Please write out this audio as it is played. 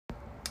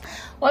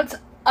What's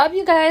up,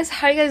 you guys?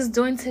 How you guys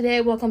doing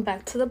today? Welcome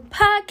back to the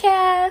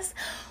podcast.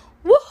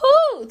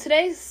 Woohoo!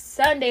 Today's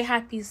Sunday.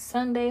 Happy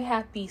Sunday.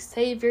 Happy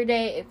Savior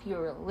Day if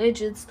you're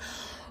religious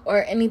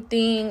or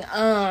anything.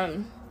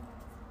 I'm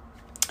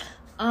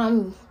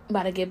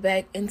about to get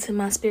back into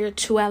my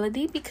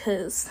spirituality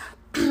because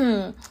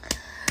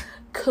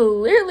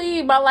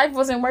clearly my life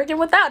wasn't working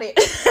without it.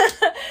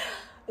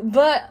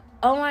 But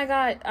oh my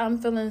God, I'm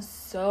feeling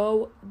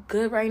so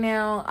good right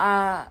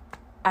now.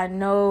 I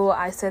know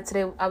I said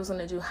today I was going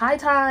to do high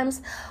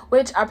times,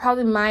 which I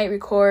probably might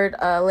record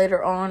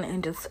later on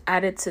and just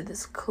add it to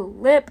this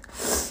clip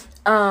because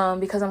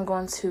I'm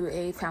going to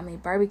a family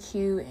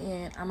barbecue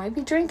and I might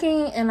be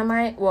drinking and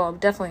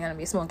definitely going to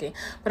be smoking,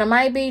 but I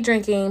might be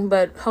drinking,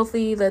 but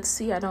hopefully, let's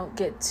see, I don't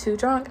get too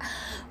drunk.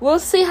 We'll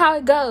see how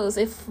it goes.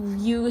 If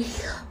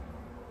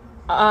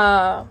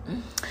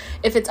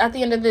it's at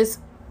the end of this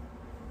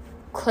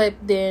clip,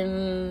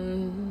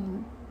 then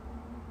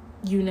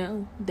you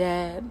know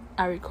that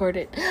I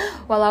recorded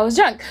while I was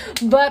drunk.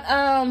 But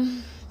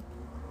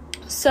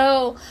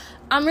so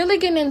I'm really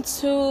getting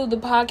into the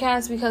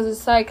podcast because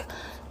it's like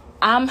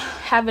I'm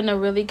having a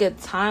really good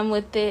time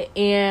with it,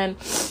 and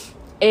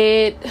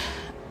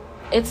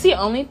it's the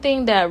only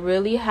thing that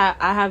really I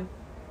have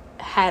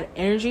had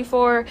energy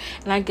for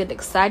and I get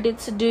excited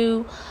to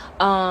do.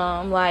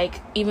 Like,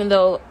 even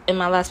though in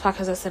my last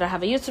podcast I said I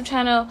have a YouTube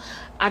channel,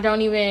 I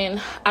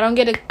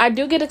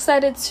do get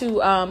excited to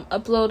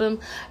upload them.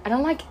 I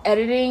don't like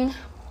editing,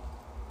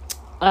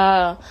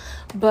 but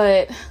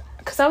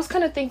because I was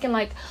kind of thinking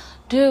like,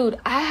 dude,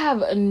 I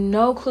have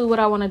no clue what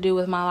I want to do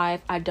with my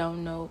life. I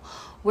don't know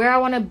where I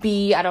want to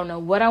be. I don't know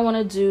what I want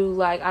to do.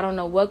 Like, I don't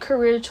know what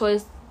career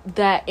choice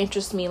that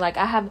interests me. Like,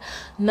 I have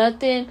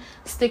nothing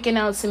sticking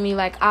out to me.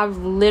 Like, I've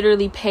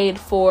literally paid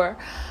for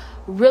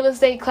real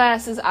estate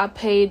classes. I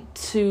paid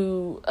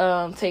to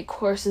take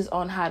courses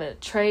on how to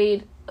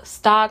trade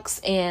stocks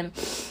and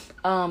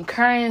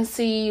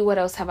currency. What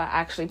else have I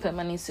actually put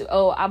money to?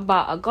 Oh, I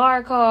bought a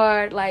GAR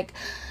card. Like,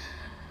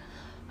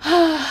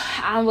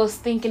 I was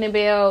thinking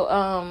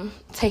about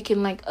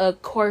taking like a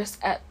course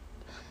at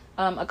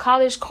a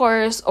college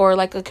course or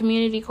like a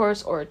community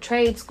course or a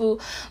trade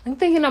school. I'm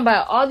thinking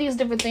about all these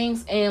different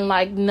things, and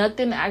like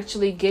nothing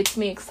actually gets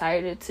me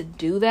excited to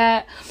do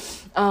that.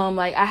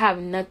 Like, I have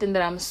nothing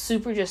that I'm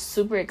super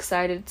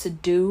excited to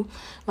do,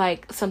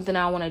 like something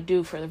I want to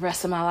do for the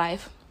rest of my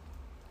life.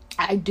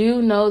 I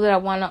do know that I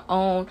want to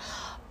own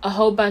a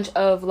whole bunch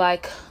of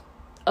like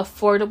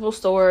affordable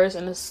stores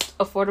and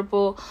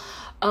affordable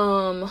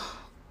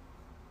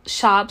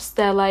shops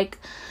that like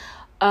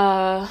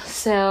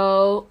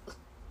sell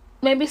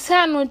maybe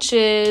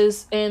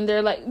sandwiches, and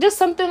they're like just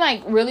something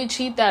like really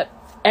cheap that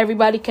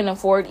everybody can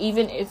afford.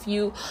 Even if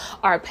you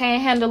are a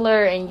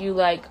panhandler and you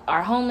like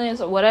are homeless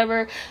or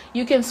whatever,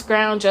 you can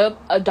scrounge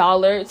up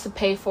 $1 to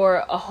pay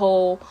for a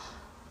whole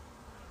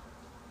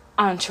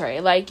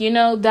entree. Like, you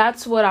know,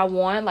 that's what I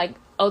want. Like,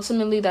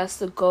 ultimately, that's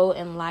the goal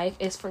in life,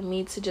 is for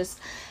me to just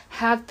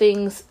have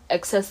things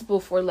accessible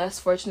for less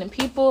fortunate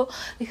people,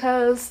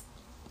 because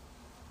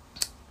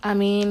I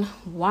mean,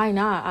 why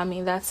not? I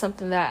mean, that's one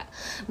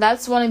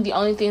of the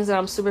only things that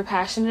I'm super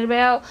passionate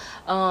about,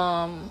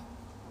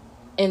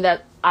 and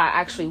that I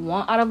actually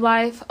want out of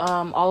life.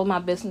 All of my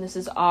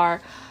businesses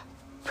are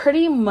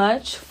pretty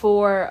much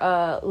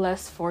for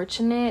less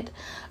fortunate,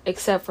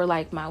 except for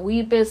like my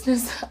weed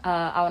business.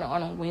 I want to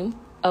own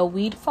a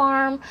weed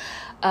farm,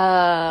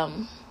 a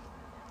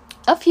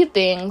few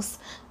things.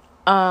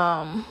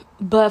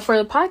 But for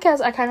the podcast,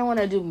 I kind of want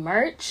to do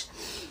merch,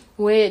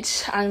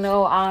 which I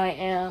know I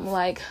am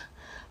like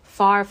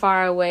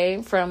far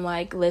away from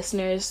like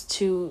listeners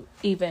to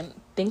even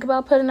think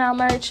about putting out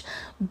merch,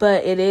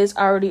 but it is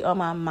already on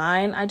my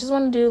mind. I just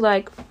want to do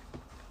like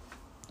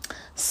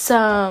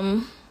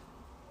some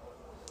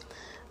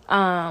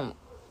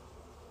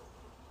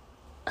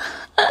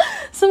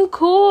some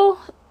cool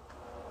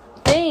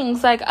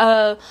things. Like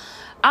I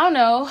don't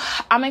know,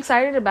 I'm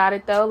excited about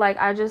it though. Like,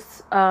 I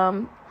just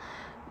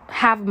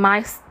have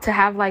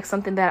like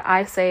something that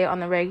I say on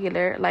the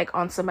regular, like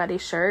on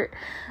somebody's shirt.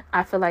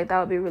 I feel like that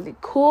would be really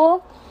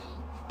cool.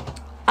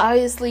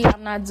 Obviously,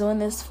 I'm not doing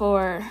this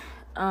for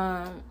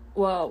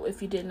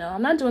if you didn't know,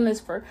 I'm not doing this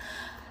for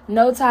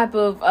no type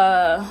of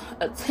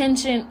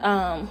attention.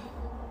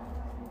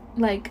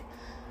 Like,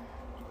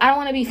 I don't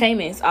want to be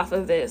famous off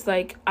of this.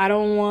 Like,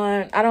 I'm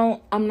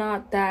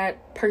not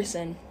that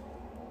person.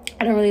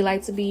 I don't really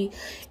like to be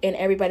in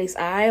everybody's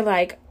eye.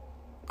 Like,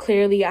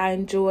 clearly I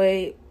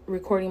enjoy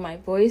recording my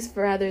voice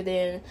rather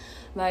than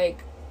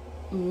like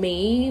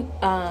me.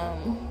 I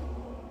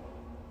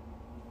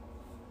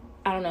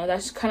don't know,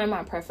 that's kind of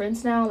my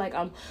preference now. Like,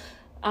 I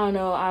don't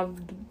know,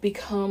 I've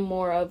become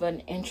more of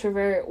an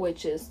introvert,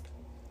 which is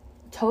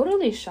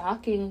totally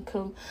shocking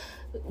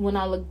when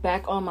I look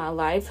back on my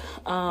life.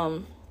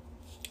 I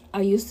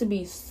used to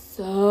be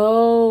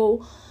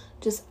so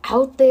just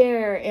out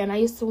there, and I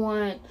used to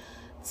want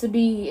to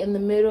be in the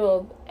middle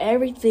of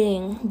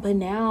everything, but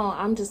now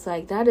I'm just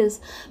like, that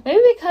is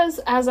maybe because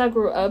as I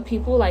grew up,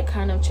 people like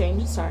kind of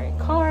changed.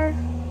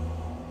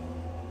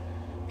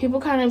 people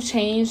kind of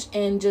changed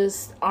and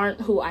just aren't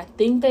who I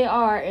think they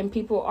are, and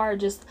people are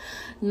just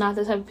not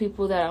the type of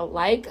people that I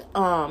like.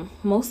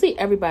 Mostly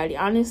everybody,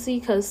 honestly,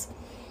 because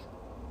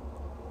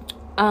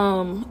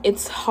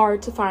it's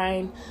hard to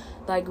find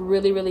like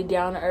really, really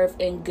down to earth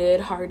and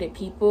good hearted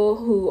people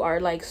who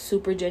are like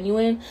super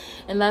genuine,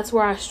 and that's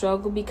where I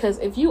struggle, because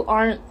if you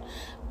aren't,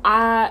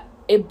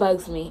 it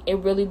bugs me. It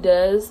really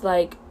does.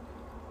 Like,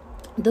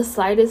 the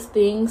slightest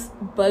things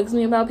bugs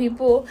me about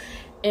people,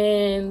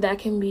 and that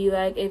can be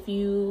like if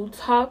you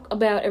talk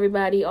about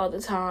everybody all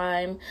the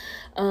time,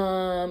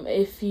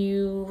 if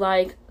you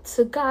like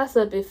to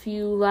gossip, if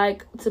you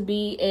like to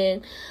be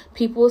in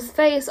people's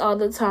face all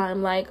the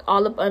time, like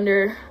all up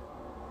under.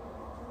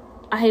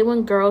 I hate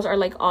when girls are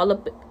like all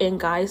up in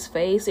guys'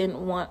 face and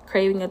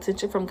craving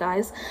attention from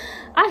guys.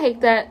 I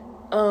hate that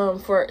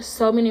for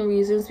so many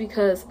reasons,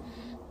 because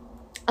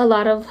a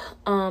lot of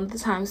the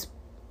times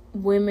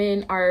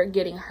women are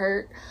getting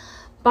hurt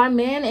by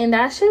men, and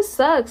that shit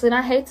sucks, and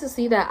I hate to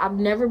see that. I've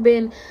never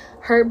been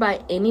hurt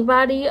by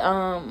anybody,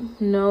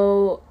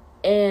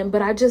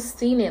 but I just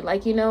seen it,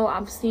 like,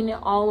 I've seen it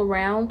all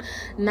around,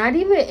 not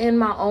even in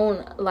my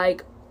own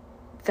like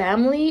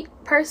family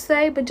per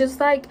se, but just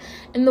like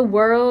in the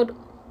world.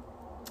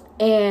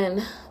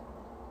 And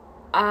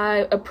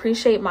I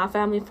appreciate my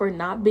family for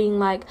not being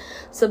like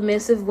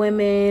submissive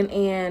women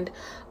and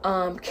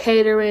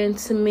catering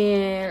to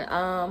men.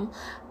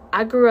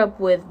 I grew up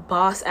with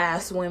boss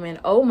ass women.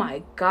 Oh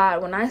my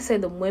God, when I say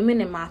the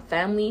women in my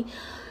family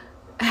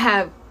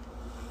are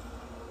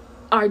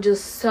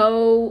just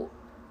so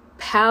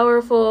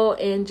powerful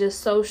and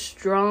just so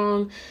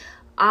strong,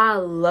 I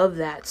love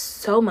that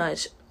so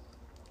much.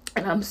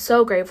 And I'm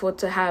so grateful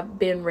to have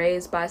been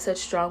raised by such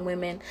strong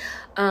women.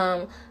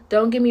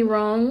 Don't get me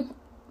wrong,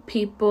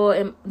 people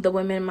and the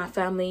women in my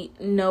family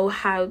know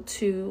how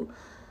to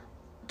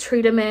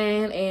treat a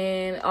man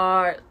and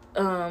are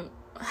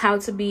how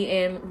to be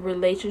in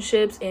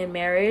relationships and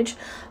marriage.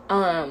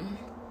 But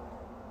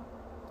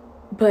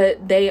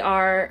they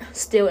are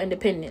still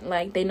independent.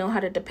 Like, they know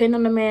how to depend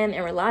on a man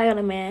and rely on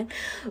a man.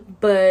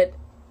 But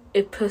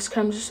if push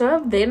comes to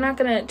shove, they're not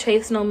gonna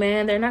chase no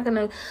man. They're not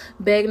gonna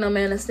beg no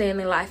man to stay in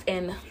their life.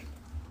 And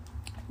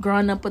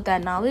growing up with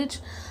that knowledge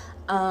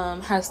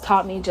has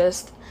taught me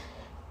just,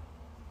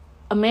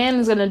 a man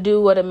is gonna do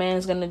what a man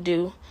is gonna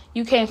do.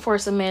 You can't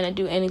force a man to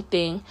do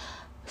anything.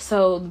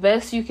 So the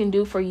best you can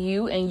do for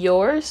you and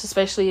yours,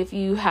 especially if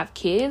you have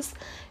kids,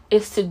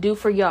 is to do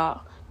for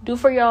y'all. Do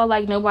for y'all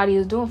like nobody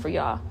is doing for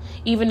y'all,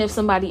 even if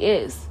somebody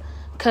is.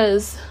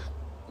 Because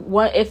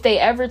if they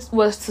ever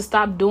was to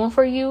stop doing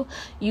for you,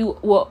 you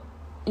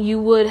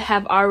would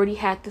have already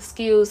had the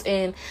skills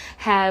and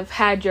have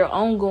had your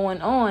own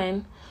going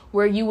on,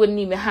 where you wouldn't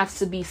even have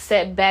to be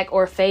set back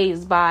or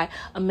phased by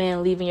a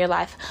man leaving your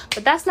life.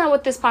 But that's not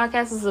what this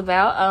podcast is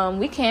about.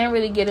 We can't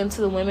really get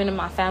into the women in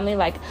my family.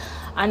 Like,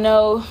 I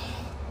know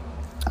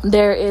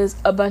there is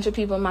a bunch of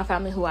people in my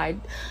family who I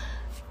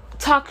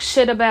talk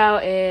shit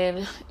about,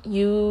 and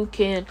you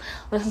can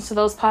listen to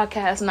those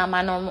podcasts. Not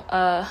my normal,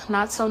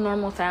 not so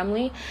normal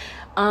family.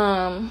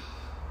 And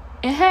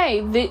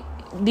hey,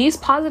 these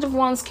positive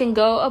ones can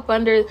go up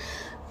under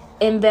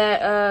in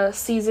that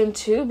season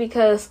too,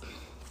 because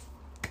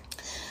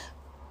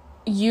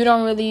you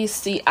don't really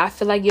see, I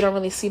feel like you don't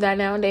really see that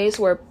nowadays,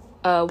 where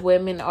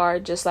women are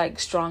just like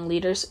strong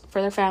leaders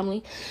for their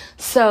family.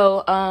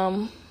 So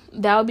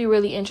that would be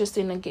really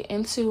interesting to get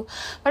into.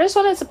 But I just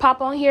wanted to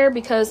pop on here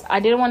because I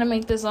didn't want to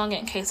make this long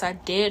in case I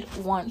did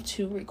want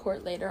to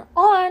record later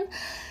on.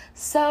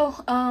 So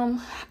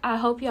I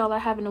hope y'all are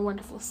having a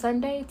wonderful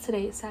Sunday.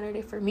 Today is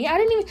Saturday for me.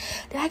 Did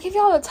I give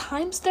y'all a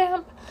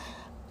timestamp?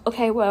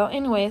 Okay, well,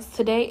 anyways,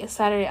 today is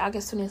Saturday,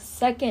 August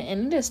 22nd,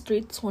 and it is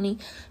 3:20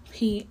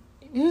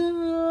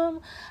 p.m.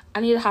 I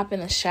need to hop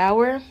in the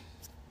shower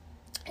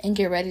and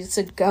get ready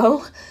to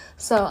go.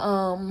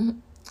 So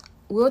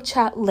we'll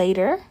chat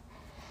later.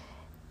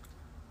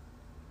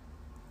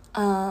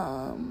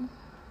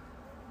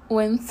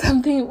 When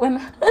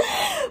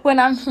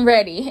I'm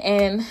ready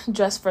and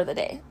dressed for the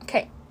day.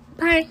 Okay,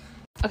 bye.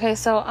 Okay,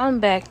 so I'm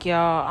back,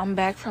 y'all. I'm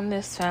back from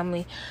this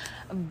family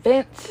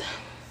event,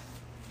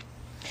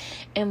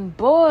 and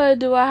boy,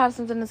 do I have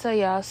something to tell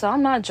y'all. So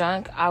I'm not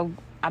drunk.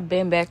 I've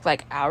been back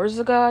like hours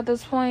ago at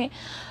this point.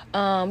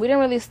 We didn't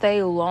really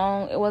stay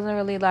long. It wasn't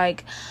really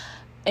like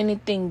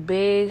anything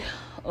big.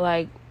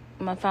 Like,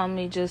 my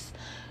family just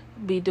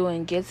be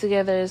doing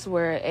get-togethers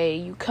where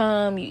you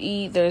come, you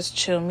eat, there's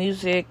chill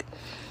music,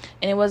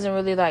 and it wasn't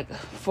really like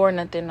for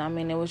nothing. I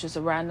mean, it was just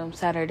a random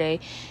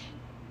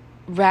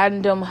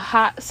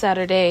hot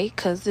Saturday,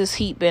 because this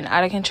heat been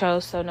out of control,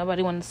 so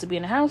nobody wanted to be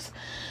in the house.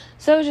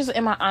 So it was just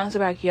in my aunt's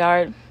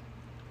backyard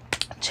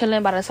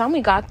chilling. By the time we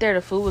got there,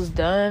 the food was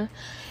done.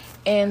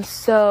 And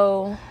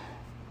so,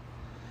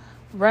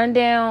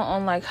 rundown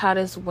on like how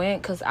this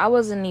went, because I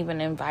wasn't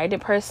even invited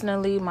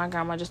personally. My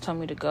grandma just told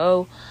me to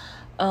go.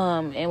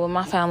 And with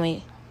my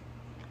family,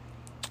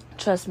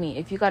 trust me,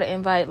 if you got an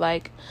invite,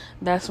 like,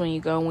 that's when you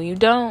go. When you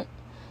don't,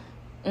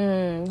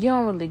 you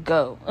don't really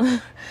go.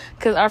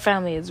 Because our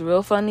family is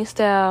real funny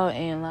style,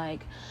 and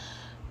like,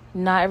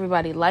 not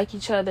everybody like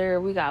each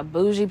other. We got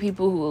bougie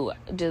people who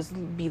just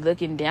be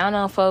looking down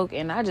on folk,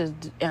 and I just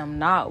am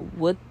not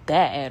with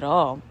that at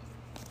all.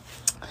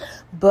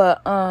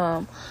 But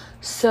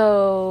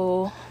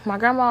so my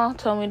grandma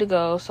told me to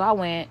go, so I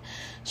went.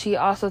 She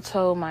also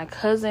told my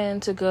cousin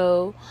to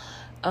go,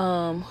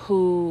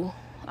 who,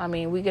 I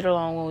mean, we get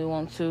along when we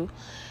want to.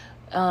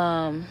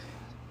 And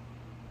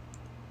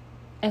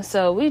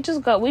so we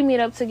meet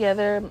up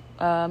together. Me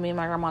and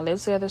my grandma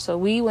live together, so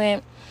we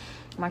went.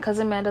 My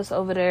cousin met us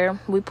over there.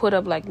 We put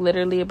up like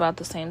literally about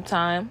the same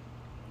time.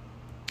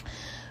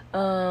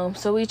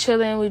 So we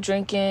chilling, we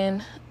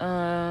drinking.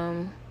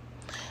 I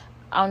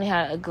only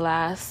had a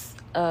glass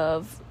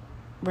of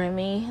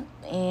Remy,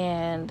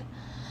 and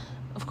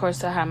of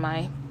course I had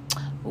my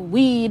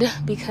weed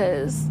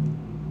because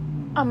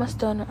I'm a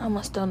stoner.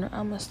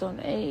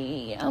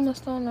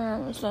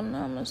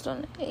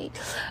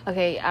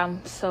 Okay,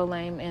 I'm so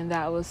lame, and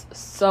that was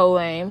so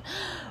lame.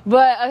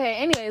 But okay,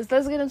 anyways,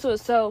 let's get into it.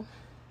 So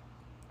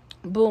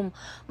boom,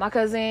 my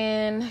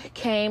cousin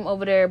came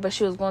over there, but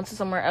she was going to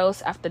somewhere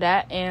else after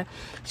that, and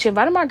she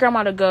invited my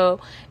grandma to go.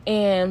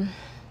 And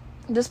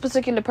this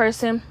particular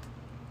person,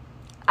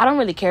 I don't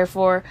really care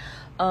for.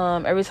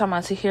 Every time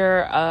I see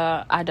her,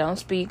 I don't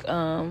speak.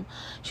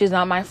 She's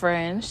not my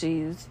friend.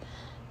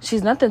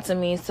 She's nothing to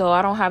me, so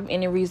I don't have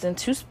any reason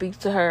to speak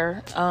to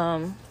her,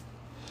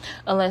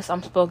 unless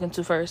I'm spoken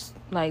to first.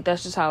 Like,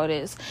 that's just how it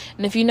is.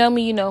 And if you know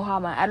me, you know how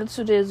my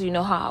attitude is. You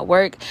know how I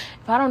work.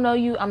 If I don't know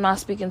you, I'm not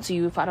speaking to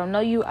you. If I don't know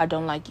you, I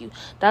don't like you.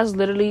 That's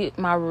literally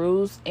my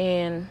rules.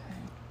 And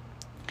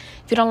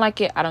if you don't like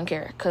it, I don't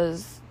care,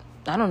 because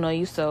I don't know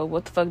you. So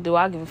what the fuck do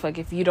I give a fuck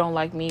if you don't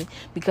like me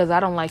because I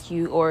don't like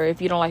you, or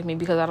if you don't like me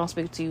because I don't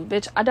speak to you?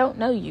 Bitch, I don't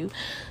know you.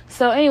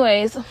 So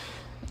anyways,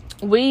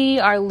 we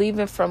are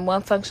leaving from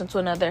one function to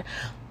another.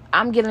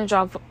 I'm getting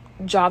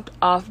dropped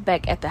off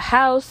back at the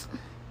house.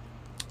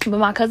 But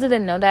my cousin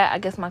didn't know that. I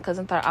guess my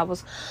cousin thought I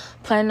was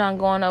planning on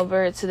going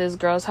over to this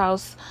girl's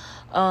house.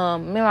 Me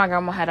and my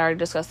grandma had already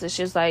discussed this.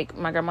 She was like,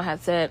 my grandma had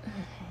said,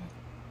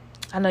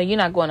 I know you're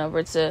not going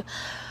over to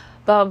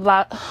blah,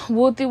 blah, blah,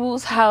 Wooty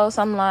Woo's house.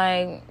 I'm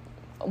like,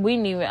 I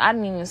didn't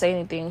even say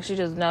anything. She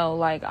just know,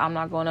 like, I'm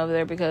not going over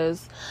there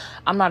because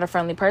I'm not a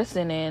friendly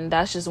person. And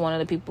that's just one of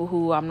the people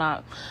who I'm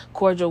not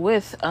cordial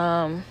with.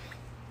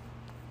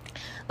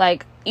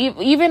 Like,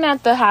 even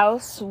at the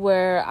house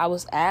where I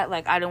was at,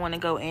 like, I didn't want to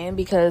go in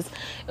because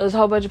it was a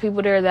whole bunch of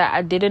people there that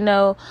I didn't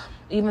know,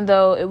 even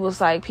though it was,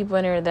 like, people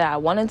in there that I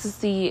wanted to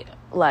see.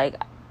 Like,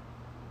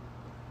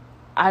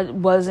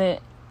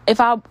 if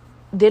I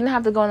didn't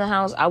have to go in the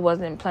house, I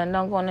wasn't planning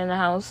on going in the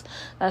house.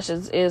 That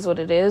just is what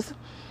it is.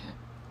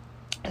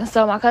 And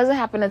so my cousin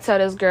happened to tell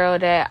this girl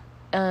that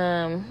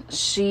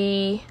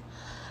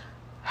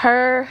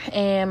her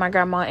and my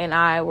grandma and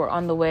I were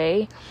on the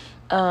way,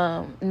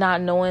 not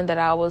knowing that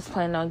I was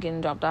planning on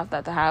getting dropped off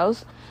at the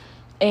house.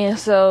 And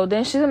so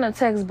then she's gonna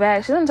text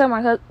back. She's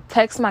gonna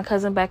text my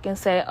cousin back and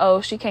say,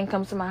 oh, she can't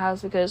come to my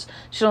house because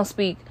she don't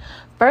speak.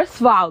 First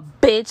of all,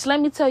 bitch, let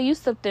me tell you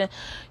something.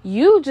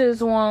 You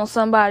just want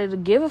somebody to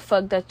give a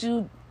fuck that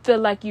you feel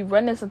like you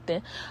running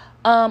something.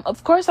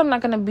 Of course I'm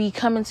not gonna be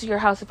coming to your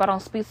house if I don't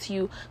speak to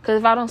you. Because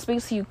if I don't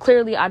speak to you,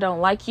 clearly I don't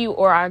like you,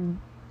 or I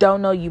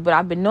don't know you. But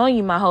I've been knowing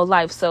you my whole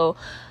life. So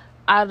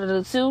out of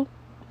the two,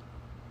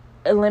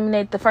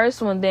 eliminate the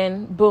first one,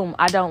 then boom,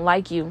 I don't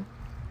like you.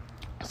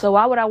 So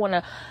why would I want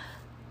to,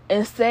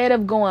 instead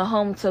of going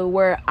home to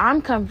where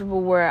I'm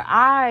comfortable, where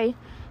I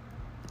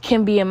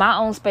can be in my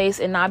own space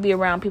and not be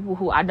around people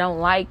who I don't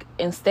like,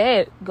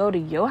 instead go to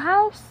your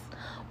house?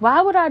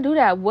 Why would I do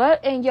that?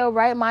 What in your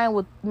right mind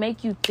would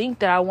make you think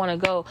that I want to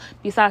go,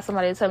 besides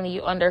somebody telling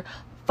you under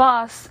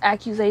false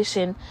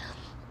accusation?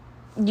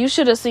 You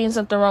should have seen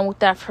something wrong with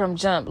that from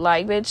jump.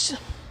 Like, bitch,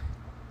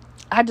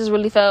 I just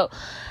really felt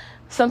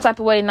some type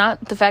of way.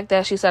 Not the fact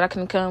that she said I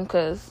couldn't come,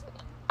 because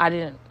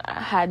I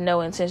had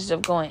no intention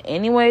of going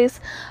anyways.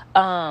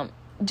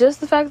 Just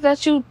the fact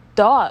that you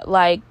thought,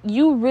 like,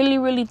 you really,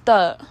 really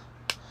thought,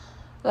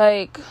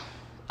 like,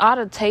 I'd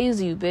have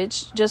tased you,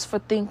 bitch, just for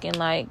thinking,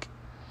 like,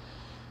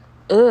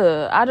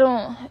 I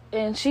don't.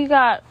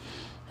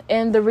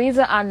 And the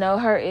reason I know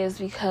her is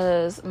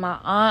because my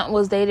aunt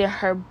was dating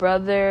her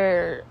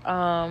brother,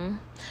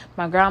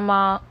 my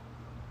grandma,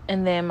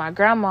 and then my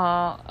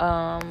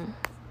grandma,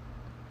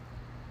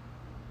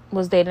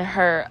 was dating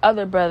her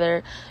other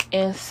brother.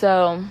 And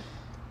so,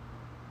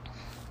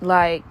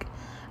 like,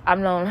 I've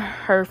known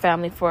her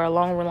family for a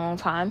long, long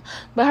time,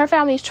 but her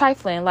family is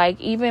trifling,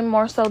 like, even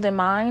more so than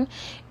mine.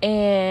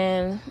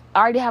 And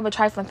I already have a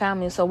trifling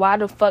family, so why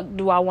the fuck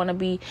do I want to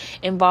be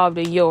involved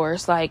in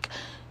yours? Like,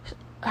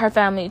 her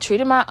family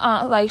treated my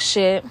aunt like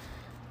shit,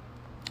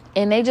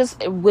 and they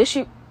just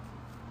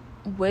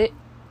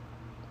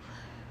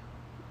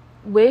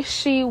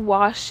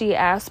wishy-washy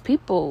ass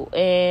people.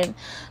 And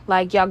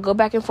like, y'all go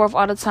back and forth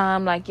all the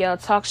time, like, y'all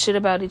talk shit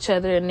about each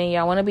other, and then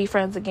y'all want to be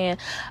friends again.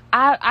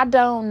 I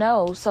don't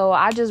know. So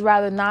I just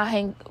rather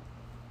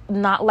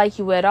not like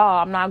you at all.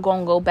 I'm not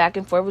gonna go back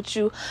and forth with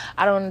you.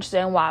 I don't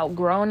understand why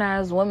grown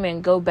ass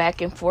women go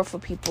back and forth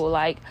with people.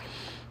 Like,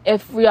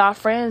 If y'all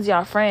friends,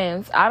 y'all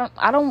friends. I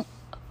don't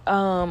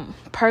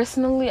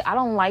personally, I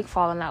don't like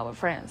falling out with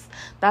friends.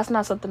 That's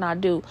not something I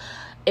do.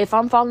 If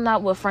I'm falling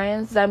out with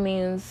friends, that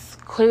means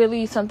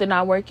clearly something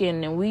not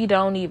working, and we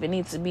don't even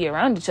need to be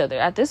around each other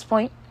at this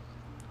point.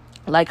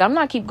 Like, I'm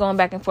not keep going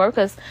back and forth,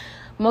 because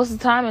most of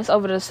the time it's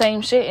over the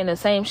same shit, and the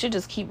same shit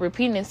just keep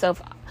repeating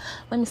itself.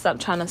 Let me stop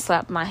trying to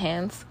slap my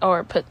hands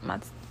or put my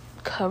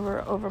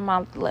cover over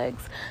my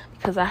legs,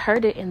 because I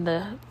heard it in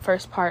the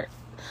first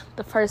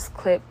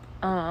clip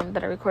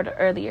that I recorded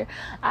earlier.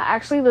 I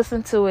actually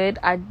listened to it.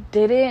 I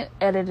didn't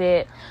edit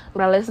it,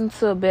 but I listened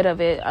to a bit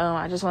of it.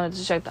 I just wanted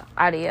to check the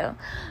audio.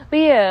 But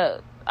yeah,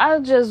 I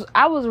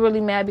was really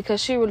mad because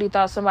she really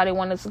thought somebody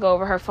wanted to go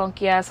over her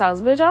funky ass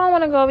house. Bitch, I don't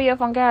want to go over your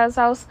funky ass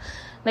house.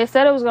 They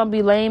said it was gonna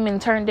be lame and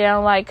turned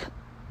down like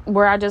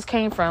where I just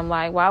came from.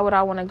 Like, why would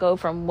I want to go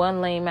from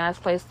one lame ass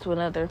place to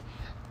another?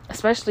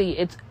 Especially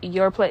it's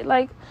your place.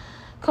 Like,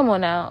 come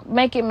on now,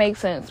 make it make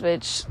sense,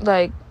 bitch.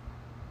 Like,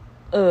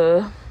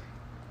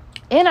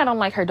 and I don't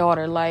like her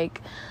daughter.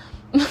 Like,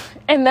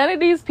 and none of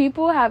these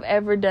people have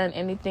ever done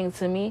anything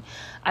to me.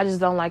 I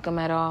just don't like them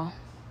at all.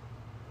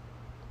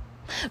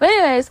 But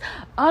anyways,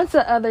 on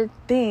to other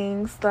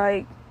things.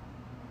 Like,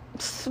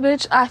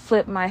 bitch, I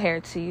flip my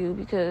hair to you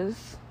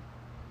because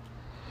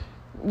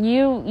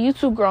you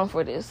too grown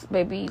for this,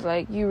 baby.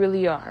 Like, you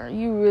really are.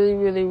 You really,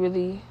 really,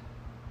 really,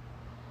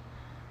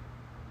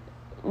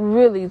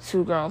 really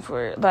too grown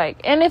for it. Like,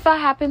 and if I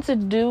happen to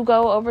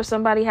go over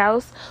somebody's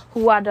house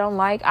who I don't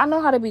like, I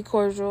know how to be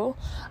cordial.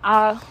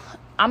 I'm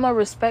gonna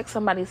respect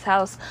somebody's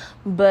house,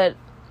 but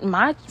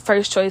my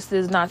first choice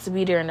is not to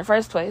be there in the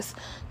first place.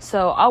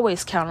 So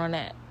always count on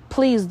that.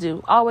 Please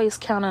do. Always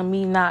count on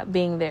me not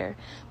being there,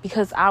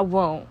 because I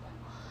won't.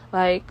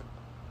 Like,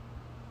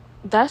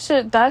 that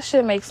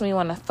shit makes me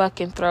want to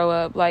fucking throw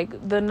up. Like,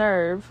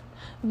 the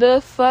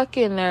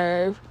fucking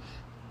nerve.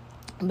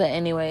 But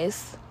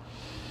anyways,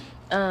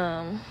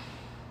 and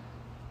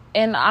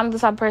I'm the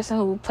type of person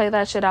who play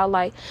that shit out,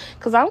 like,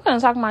 because I'm gonna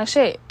talk my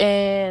shit,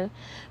 and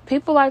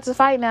people like to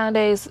fight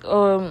nowadays.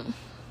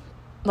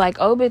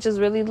 Like, old bitches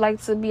really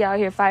like to be out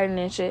here fighting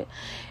and shit.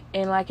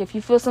 And like, if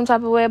you feel some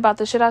type of way about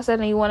the shit I said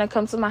and you want to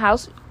come to my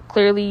house,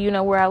 clearly you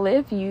know where I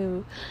live.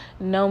 You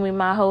know me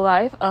my whole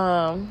life.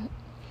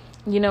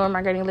 You know where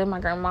my granny lived.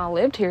 My grandma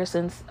lived here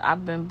since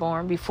I've been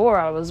born, before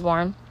I was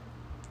born.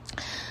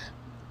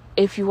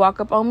 If you walk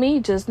up on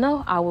me, just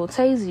know I will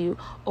tase you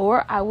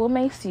or I will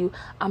mace you.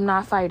 I'm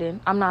not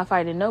fighting. I'm not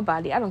fighting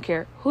nobody. I don't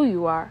care who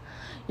you are.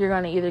 You're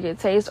going to either get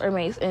tased or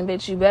maced. And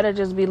bitch, you better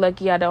just be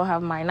lucky I don't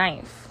have my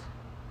knife.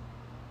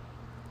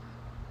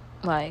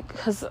 Like,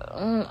 because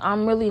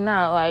I'm really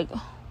not. Like,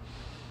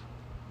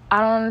 I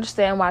don't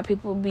understand why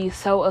people be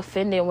so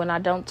offended when I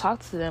don't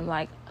talk to them.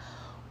 Like,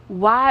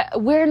 why?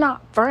 We're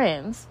not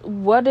friends.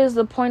 What is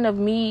the point of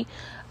me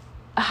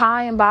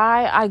hi and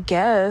bye? I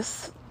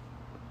guess.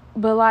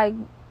 But, like,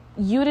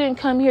 you didn't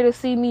come here to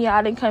see me.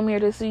 I didn't come here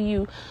to see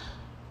you.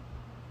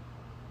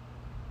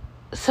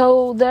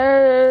 So,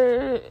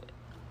 that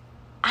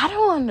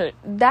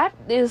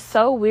is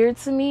so weird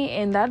to me.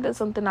 And that is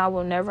something I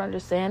will never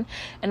understand.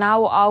 And I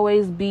will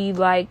always be,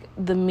 like,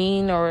 the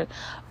mean or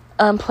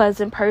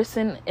unpleasant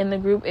person in the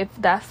group if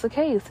that's the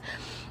case.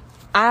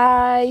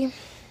 And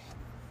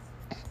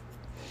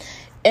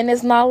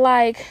it's not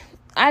like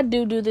I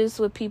do this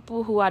with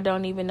people who I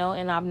don't even know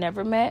and I've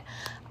never met.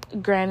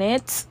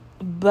 Granted.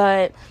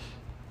 But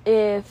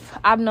if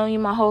I've known you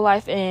my whole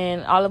life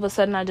and all of a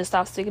sudden I just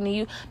stopped sticking to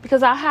you,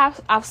 because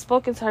I've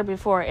spoken to her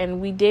before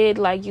and we did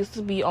like used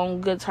to be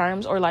on good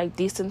terms or like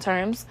decent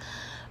terms,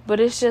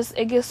 but it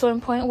gets to a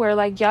point where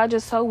like y'all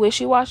just so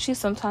wishy-washy.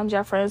 Sometimes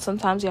y'all friends,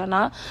 sometimes y'all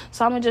not.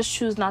 So I'm gonna just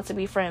choose not to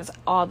be friends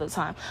all the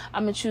time.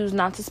 I'm gonna choose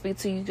not to speak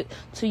to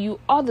you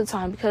all the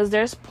time, because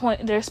there's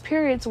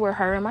periods where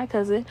her and my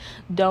cousin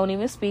don't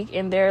even speak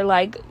and they're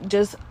like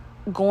just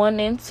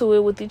going into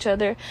it with each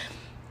other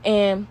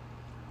and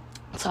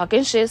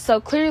talking shit. So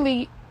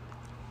clearly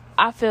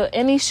I feel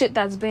any shit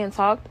that's being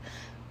talked,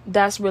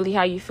 that's really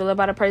how you feel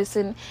about a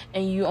person,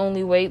 and you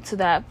only wait to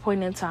that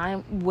point in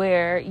time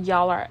where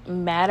y'all are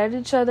mad at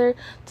each other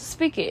to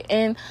speak it.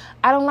 And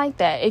I don't like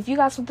that. If you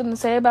got something to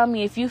say about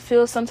me, if you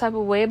feel some type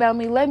of way about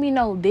me, let me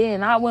know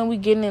then, not when we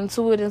getting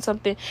into it and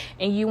something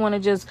and you want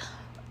to just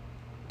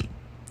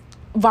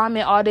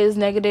vomit all this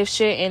negative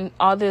shit and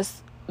all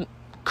this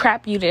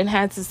crap you didn't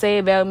have to say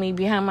about me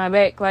behind my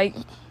back. Like,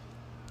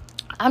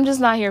 I'm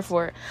just not here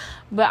for it.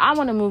 But I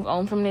want to move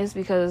on from this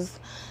because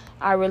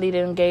I really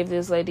didn't give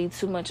this lady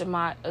too much of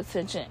my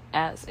attention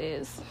as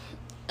is.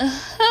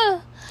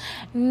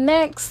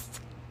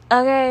 Next.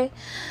 Okay.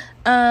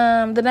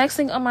 The next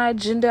thing on my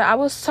agenda, I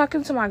was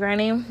talking to my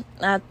granny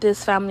at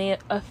this family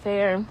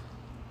affair.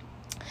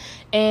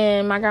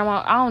 And my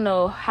grandma, I don't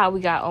know how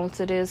we got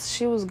onto this.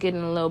 She was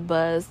getting a little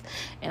buzzed.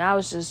 And I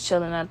was just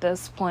chilling at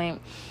this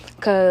point.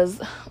 Because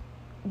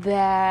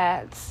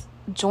that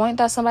joint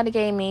that somebody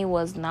gave me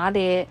was not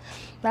it.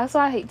 That's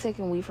why I hate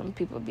taking weed from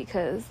people,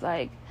 because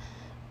like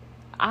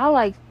I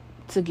like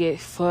to get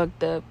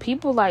fucked up.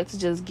 People like to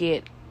just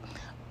get,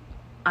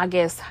 I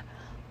guess,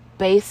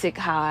 basic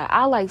high.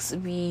 I like to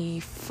be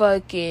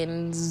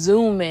fucking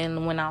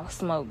zooming when I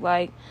smoke.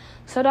 Like,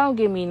 so don't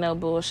give me no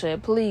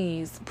bullshit.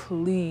 Please.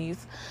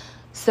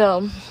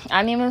 So,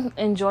 I didn't even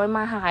enjoy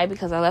my high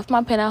because I left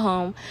my pen at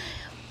home.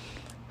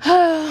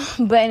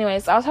 But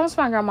anyways, I was talking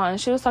to my grandma,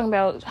 and she was talking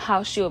about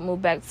how she would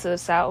move back to the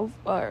South.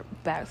 Well,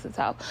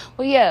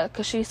 yeah,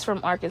 because she's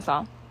from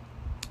Arkansas.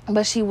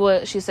 But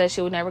she said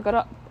she would never go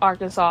to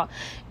Arkansas,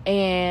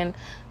 and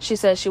she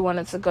said she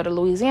wanted to go to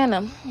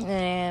Louisiana.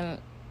 And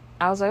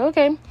I was like,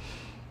 okay.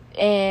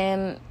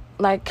 And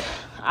like,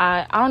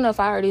 I don't know if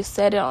I already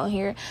said it on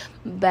here,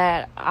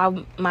 but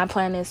my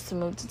plan is to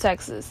move to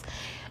Texas.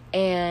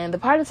 And the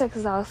part of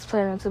Texas I was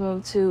planning to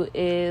move to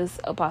is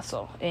El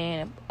Paso.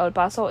 And El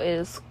Paso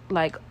is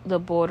like the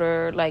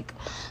border, like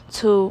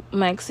to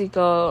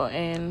Mexico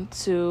and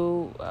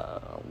to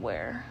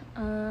where?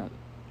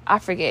 I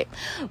forget.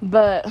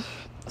 But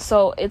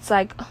so it's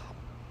like,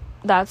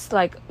 that's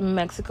like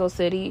Mexico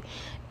City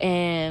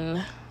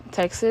and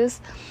Texas.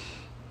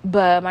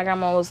 But my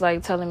grandma was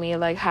like telling me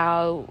like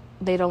how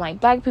they don't like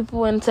black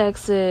people in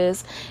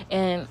Texas.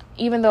 And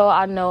even though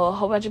I know a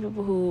whole bunch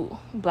of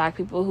black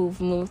people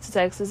who've moved to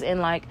Texas, and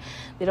like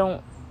they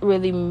don't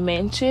really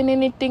mention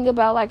anything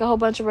about like a whole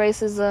bunch of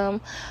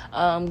racism.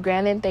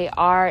 Granted, they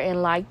are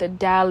in like the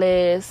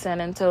Dallas, San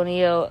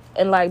Antonio,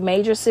 and like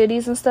major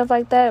cities and stuff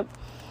like that.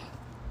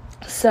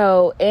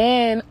 So,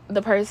 and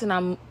the person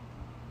I'm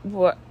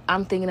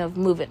thinking of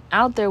moving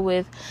out there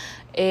with,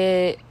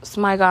 it's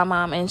my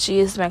godmom, and she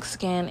is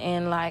Mexican.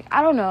 And like,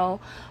 I don't know,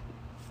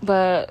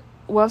 but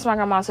once my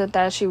grandma said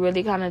that, she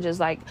really kind of just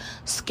like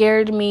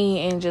scared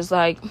me, and just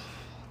like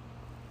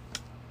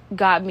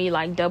got me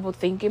like double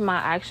thinking my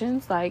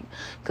actions, like,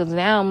 because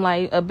now I'm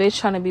like a bitch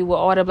trying to be with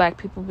all the black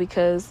people,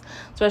 because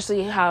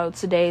especially how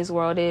today's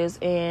world is,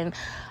 and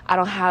I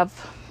don't have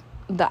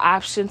the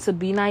option to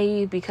be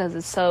naive because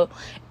it's so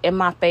in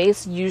my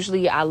face.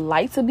 Usually I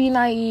like to be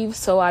naive,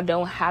 so I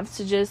don't have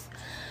to just,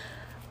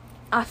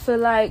 I feel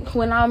like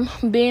when I'm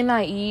being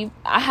naive,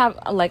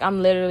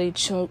 I'm literally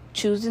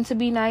choosing to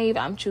be naive.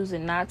 I'm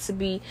choosing not to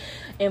be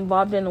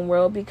involved in the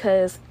world,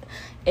 because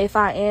if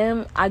I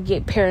am, I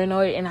get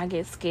paranoid and I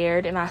get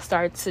scared, and I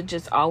start to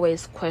just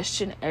always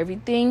question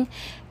everything,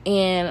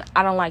 and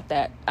I don't like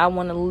that. I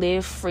want to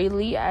live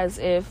freely as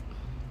if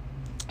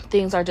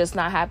things are just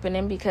not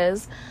happening,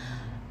 because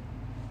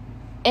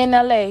in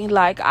LA,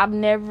 like, I've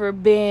never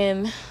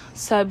been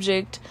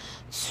subject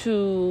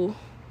to,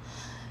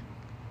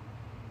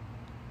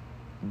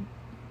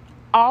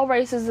 all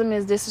racism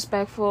is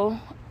disrespectful,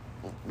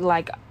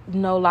 like,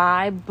 no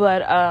lie,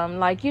 but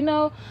like, you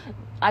know,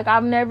 like,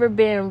 I've never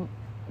been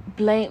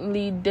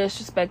blatantly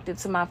disrespected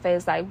to my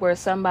face, like where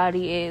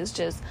somebody is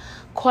just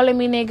calling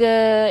me a nigga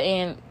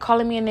and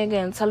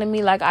telling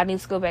me like I need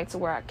to go back to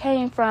where I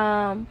came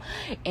from,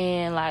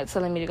 and like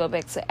telling me to go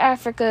back to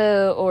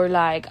Africa, or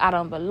like I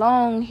don't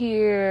belong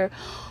here,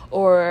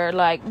 or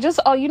like just,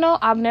 oh, you know,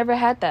 I've never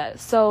had that.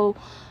 So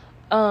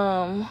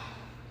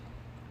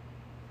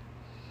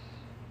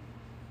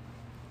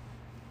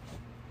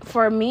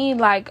for me,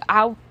 like,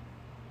 I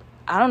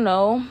don't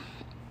know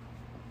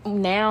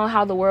now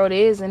how the world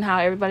is, and how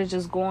everybody's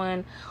just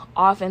going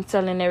off and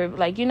telling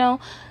like, you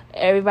know,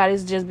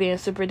 everybody's just being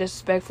super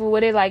disrespectful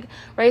with it. Like,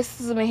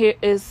 racism here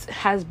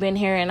has been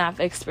here, and I've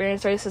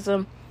experienced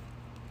racism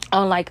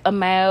on like a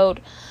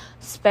mild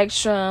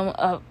spectrum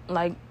of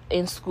like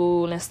in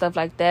school and stuff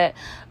like that,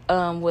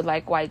 with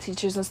like white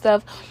teachers and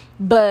stuff.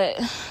 But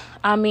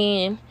I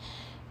mean,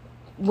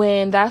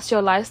 when that's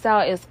your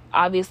lifestyle, it's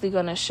obviously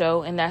gonna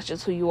show, and that's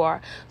just who you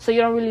are. So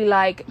you don't really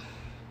like,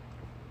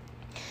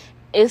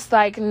 it's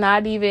like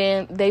not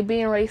even they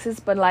being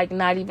racist, but like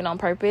not even on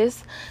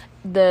purpose.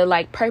 The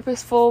like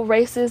purposeful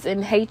racist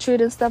and hatred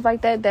and stuff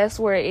like that, that's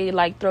where it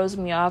like throws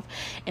me off,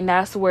 and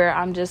that's where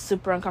I'm just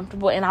super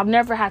uncomfortable, and I've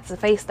never had to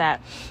face that.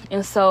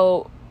 And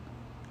so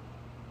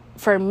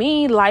for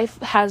me, life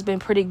has been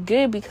pretty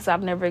good because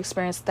I've never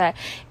experienced that,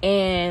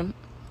 and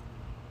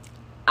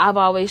I've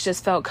always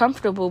just felt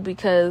comfortable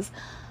because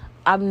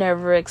I've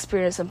never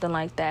experienced something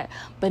like that.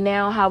 But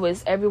now how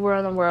it's everywhere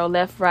in the world,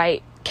 left,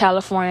 right,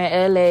 California,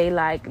 LA,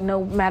 like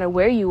no matter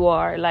where you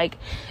are, like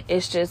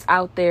it's just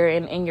out there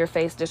and in your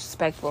face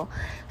disrespectful.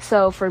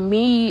 So for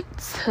me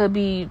to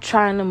be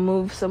trying to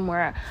move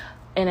somewhere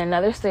in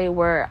another state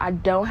where I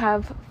don't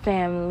have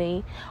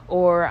family,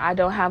 or I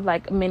don't have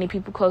like many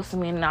people close to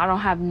me, and I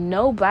don't have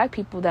no black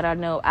people that I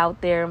know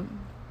out there.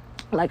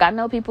 Like, I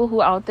know people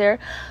who out there,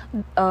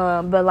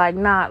 but like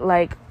not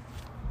like,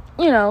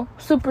 you know,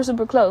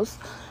 super close.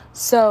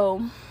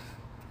 So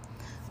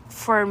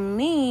for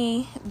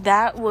me,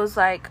 that was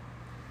like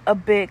a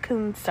bit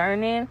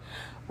concerning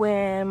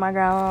when my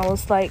grandma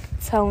was like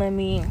telling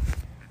me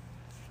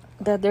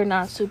that they're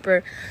not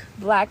super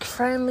black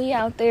friendly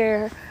out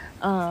there.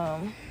 So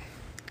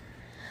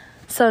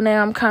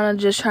now I'm kind of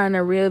just trying to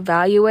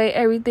reevaluate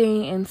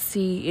everything and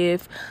see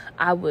if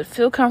I would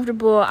feel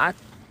comfortable. I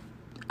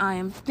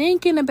am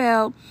thinking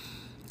about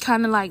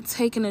kind of like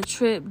taking a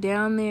trip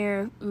down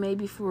there,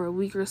 maybe for a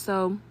week or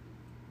so,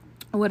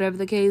 whatever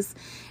the case,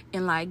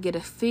 and like get a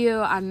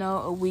feel. I know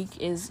a week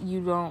is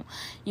you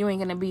ain't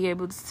gonna be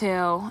able to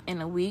tell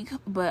in a week,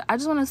 but I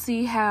just want to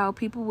see how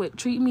people would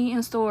treat me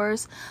in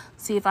stores,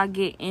 see if I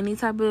get any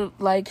type of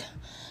like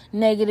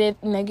negativity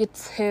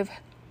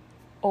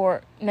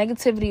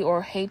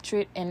or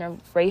hatred in a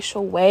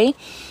racial way,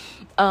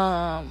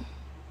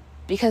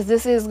 because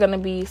this is going to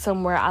be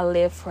somewhere I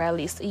live for at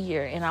least a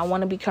year, and I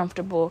want to be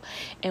comfortable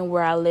in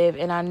where I live.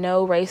 And I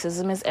know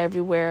racism is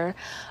everywhere,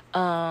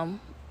 but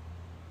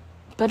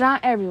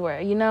not everywhere.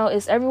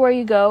 It's everywhere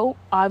you go,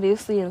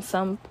 obviously, in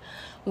some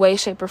way,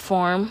 shape, or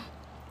form.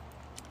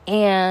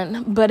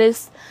 But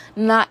it's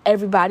not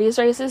everybody is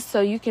racist,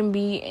 so you can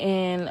be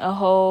in a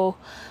whole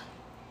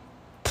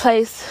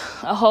place,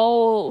 a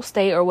whole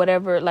state or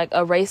whatever, like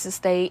a racist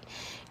state,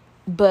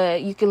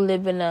 but you can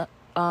live in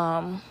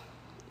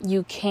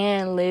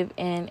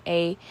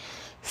a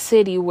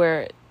city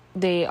where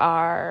they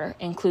are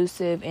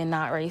inclusive and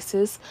not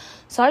racist.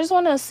 So I just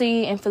want to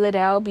see and fill it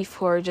out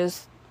before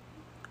just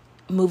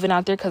moving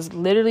out there, because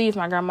literally, if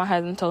my grandma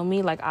hadn't told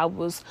me, like, I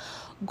was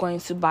going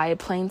to buy a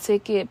plane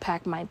ticket,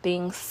 pack my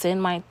things,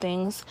 send my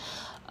things,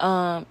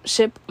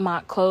 ship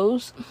my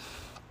clothes,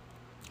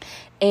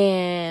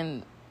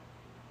 and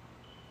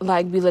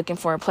like be looking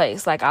for a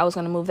place. Like, I was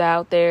going to move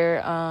out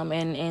there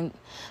and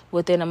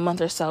within a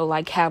month or so,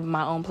 like, have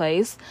my own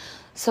place.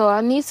 So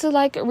I need to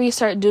like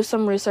do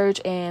some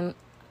research and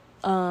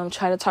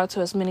try to talk to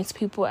as many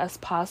people as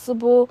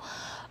possible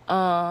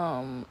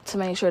to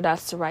make sure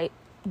that's the right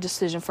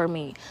decision for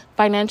me.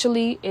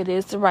 Financially, it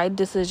is the right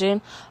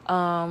decision.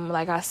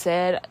 Like I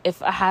said,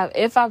 if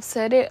I've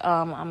said it,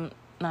 I'm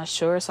not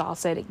sure, so I'll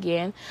say it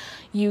again.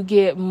 You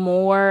get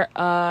more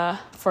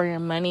for your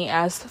money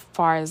as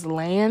far as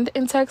land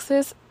in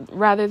Texas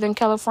rather than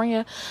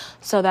California.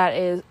 So that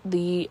is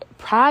the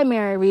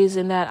primary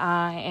reason that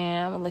I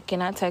am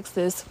looking at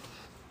Texas.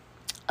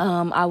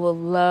 I would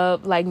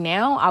love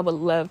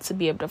to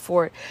be able to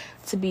afford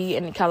to be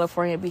in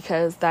California,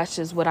 because that's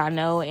just what I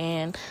know.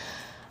 And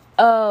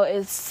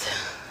it's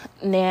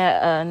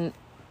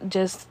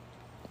just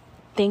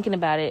thinking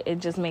about it, it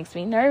just makes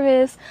me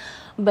nervous.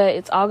 But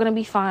it's all gonna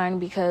be fine,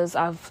 because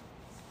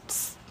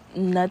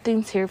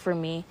nothing's here for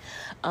me.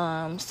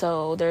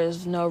 So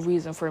there's no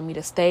reason for me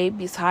to stay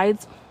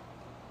besides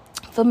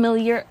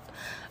familiar.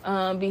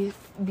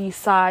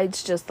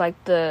 Besides just like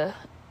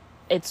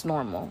it's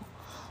normal.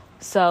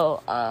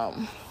 So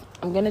I'm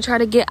gonna try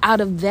to get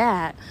out of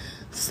that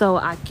so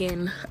I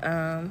can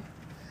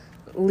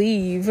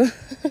leave,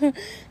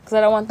 because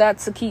I don't want that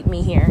to keep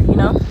me here.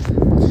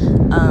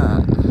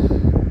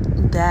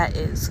 That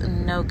is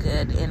no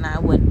good, and I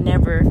would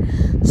never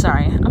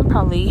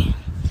probably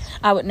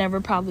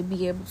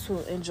be able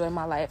to enjoy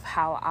my life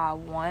how I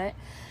want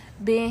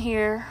being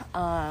here.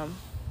 So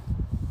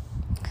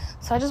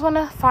I just want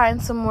to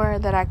find somewhere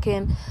that I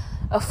can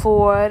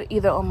afford,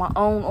 either on my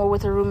own or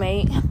with a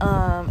roommate,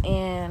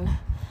 and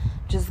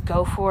just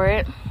go for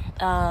it.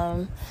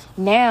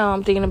 Now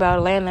I'm thinking about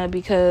Atlanta,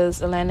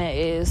 because Atlanta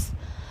is,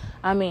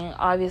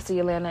 obviously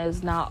Atlanta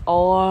is not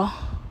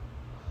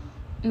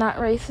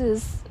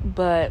racist,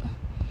 but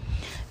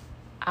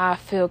I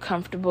feel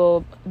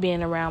comfortable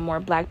being around more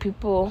black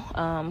people,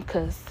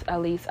 because at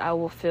least I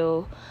will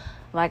feel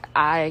like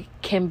I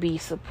can be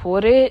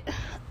supported.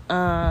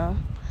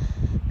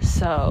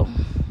 So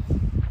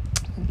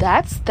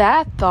that's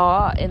that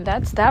thought, and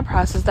that's that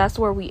process. That's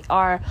where we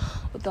are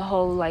with the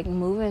whole like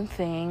moving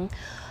thing.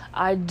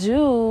 I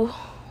do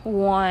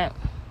want,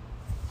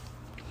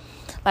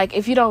 like,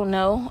 if you don't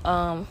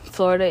know,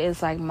 Florida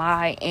is like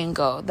my end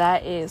goal.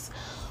 That is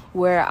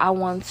where I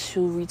want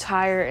to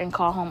retire and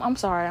call home. I'm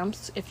sorry,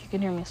 if you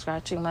can hear me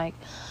scratching, like,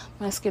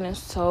 my skin is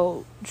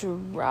so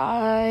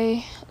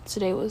dry.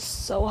 Today was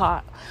so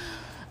hot.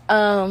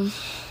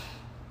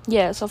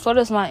 Yeah, so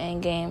Florida's my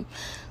end game.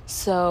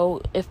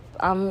 So if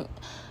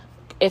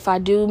I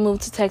do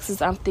move to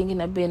Texas, I'm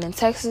thinking of being in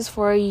Texas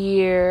for a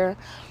year.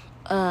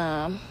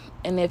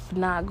 And if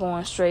not,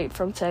 going straight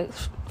from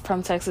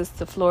Texas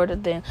to Florida,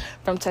 then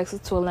from Texas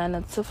to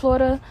Atlanta to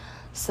Florida.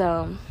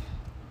 So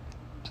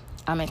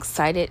I'm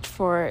excited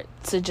to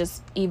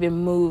just even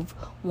move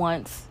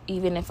once,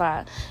 even if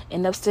I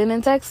end up staying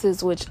in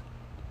Texas, which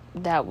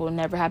that will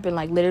never happen.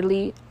 Like,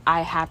 literally,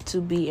 I have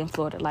to be in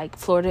Florida. Like,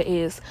 Florida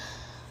is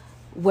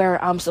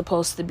where I'm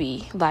supposed to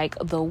be. Like,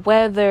 the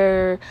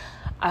weather,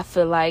 I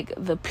feel like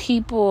the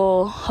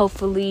people,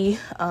 hopefully,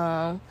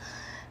 I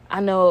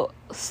know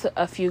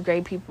a few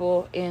great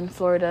people in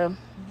Florida,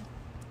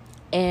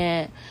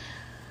 and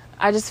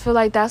I just feel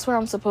like that's where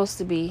I'm supposed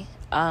to be.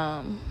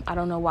 I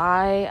don't know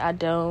why. I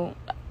don't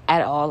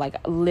at all.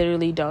 Like,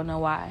 literally don't know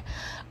why.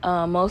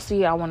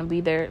 Mostly I want to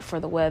be there for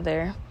the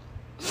weather.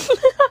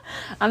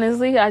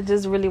 Honestly, I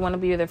just really want to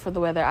be there for the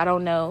weather. I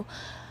don't know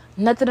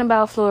nothing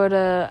about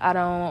Florida. I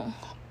don't,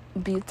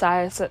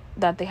 besides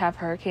that they have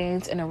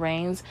hurricanes and it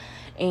rains,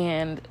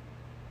 and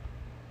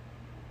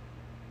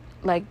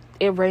like,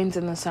 it rains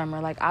in the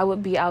summer. Like, I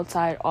would be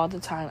outside all the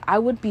time. I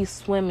would be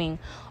swimming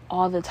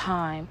all the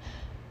time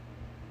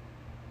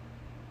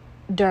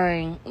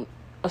during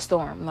a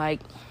storm.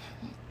 Like,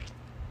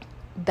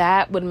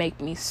 that would make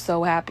me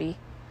so happy.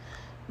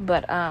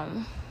 But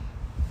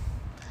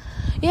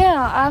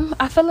yeah,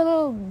 I feel a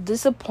little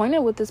disappointed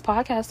with this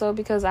podcast though,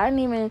 because I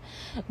didn't even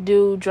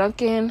do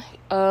Drunken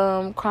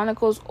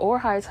Chronicles or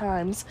High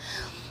Times,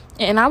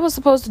 and I was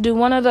supposed to do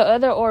one or the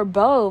other or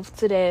both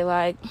today.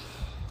 Like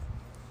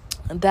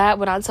that,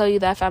 when I tell you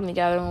that family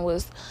gathering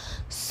was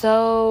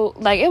so,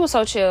 like, it was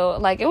so chill.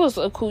 Like, it was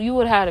you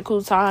would have had a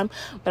cool time,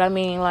 but I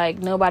mean, like,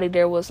 nobody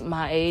there was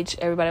my age.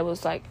 Everybody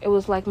was like, it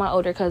was like my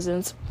older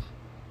cousins,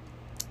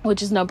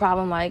 which is no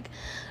problem. Like,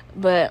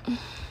 but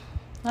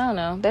I don't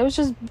know, they was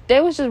just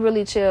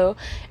really chill,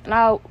 and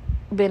I've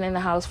been in the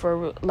house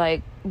for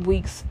like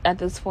weeks at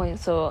this point,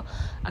 so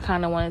I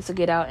kind of wanted to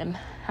get out and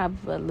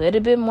have a little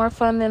bit more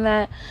fun than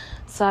that,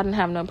 so I didn't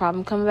have no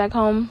problem coming back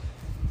home.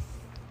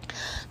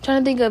 I'm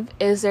trying to think of,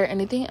 is there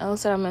anything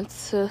else that I meant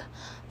to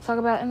talk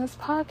about in this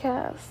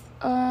podcast?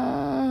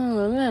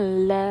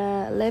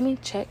 Let me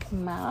check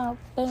my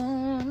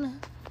phone.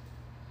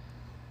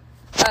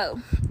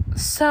 Oh,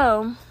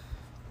 so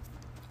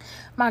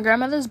my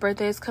grandmother's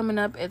birthday is coming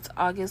up. It's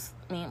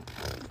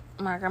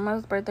my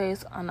grandmother's birthday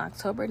is on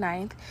October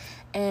 9th,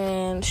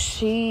 and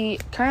she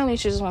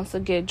just wants to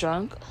get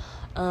drunk.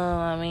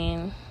 I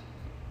mean,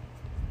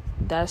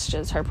 that's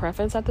just her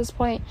preference at this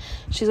point.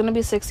 She's gonna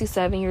be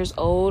 67 years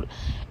old,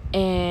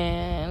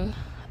 and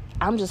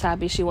I'm just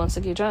happy she wants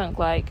to get drunk,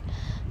 like,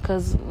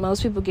 because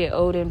most people get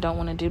old and don't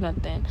want to do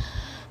nothing.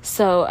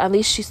 So at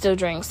least she still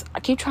drinks. I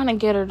keep trying to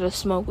get her to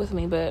smoke with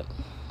me, but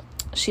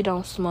she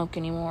don't smoke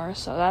anymore,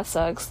 so that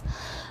sucks.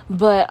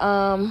 But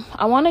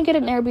I want to get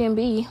an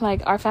Airbnb.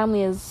 Like,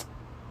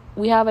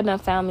 we have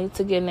enough family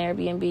to get an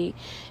Airbnb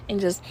and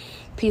just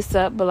piece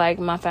up, but like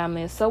my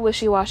family is so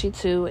wishy-washy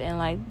too, and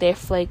like they're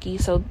flaky.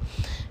 So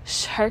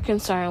her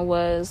concern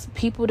was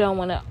people in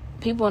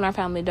our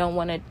family don't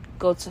want to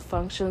go to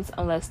functions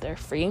unless they're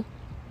free.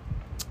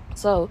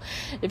 So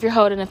if you're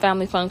holding a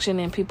family function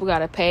and people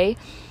gotta pay,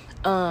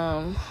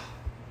 then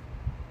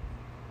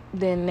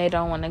they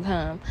don't want to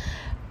come.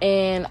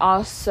 And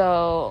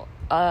also,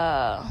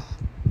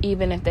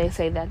 even if they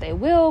say that they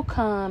will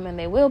come and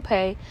they will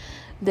pay,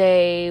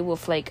 they will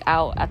flake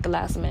out at the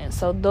last minute.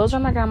 So those are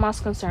my grandma's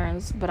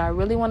concerns, but I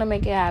really want to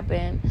make it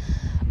happen.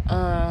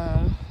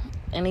 And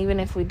even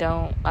if we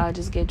don't, I'll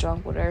just get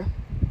drunk with her.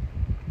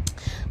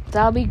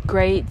 That'll be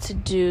great to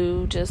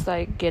do. Just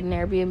like get an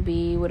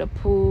Airbnb with a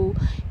pool,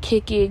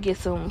 kick it, get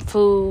some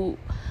food.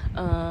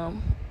 A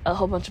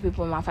whole bunch of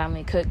people in my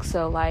family cook,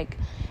 so like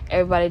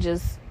everybody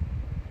just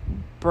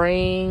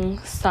bring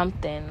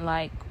something,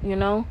 like, you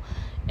know,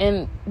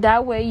 and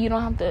that way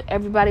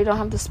everybody don't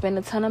have to spend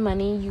a ton of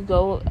money. You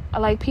go,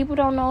 like, people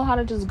don't know how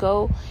to just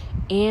go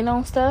in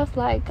on stuff.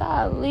 Like,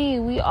 golly,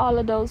 we all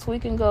adults, we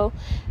can go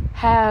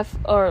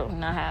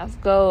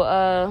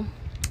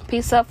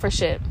piece up for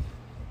shit.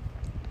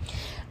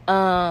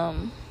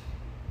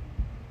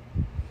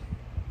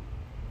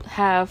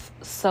 Have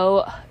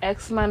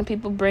X amount of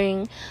people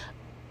bring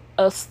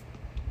a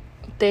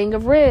thing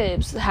of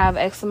ribs, have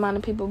X amount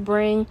of people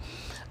bring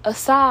a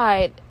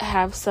side,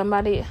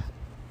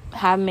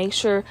 make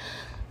sure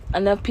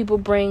enough people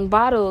bring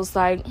bottles,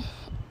 like,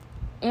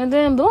 and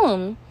then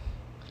boom,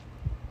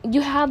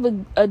 you have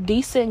a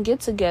decent get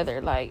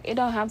together. Like, it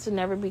don't have to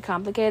never be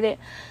complicated,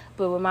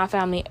 but with my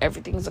family,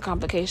 everything's a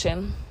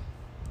complication.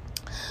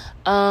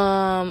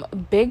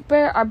 Big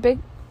Bear,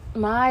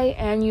 my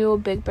annual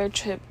Big Bear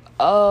trip.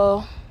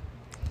 Oh,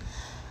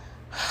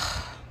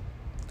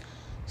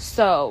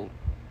 so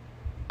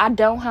I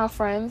don't have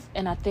friends,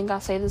 and I think I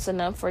say this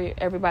enough for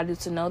everybody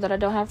to know that I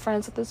don't have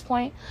friends at this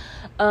point.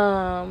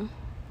 And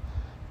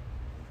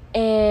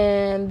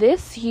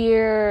this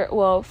year,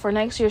 for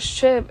next year's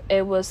trip,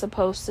 it was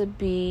supposed to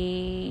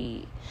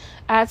be,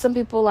 I had some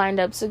people lined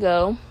up to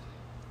go,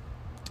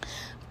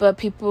 but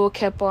people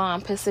kept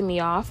on pissing me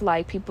off.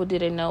 Like, people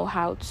didn't know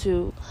how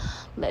to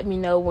let me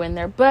know when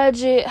their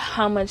budget,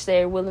 how much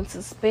they're willing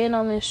to spend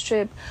on this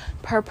trip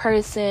per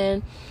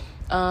person.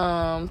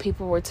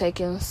 People were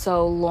taking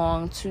so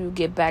long to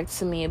get back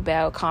to me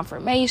about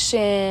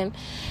confirmation,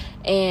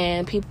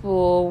 and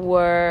people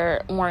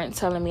weren't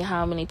telling me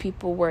how many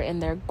people were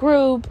in their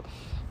group.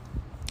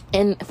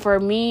 And for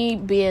me,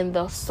 being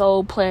the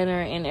sole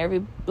planner and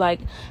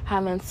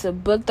having to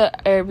book the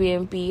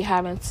Airbnb,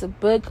 having to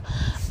book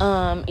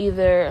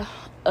either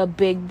a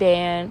big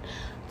van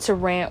to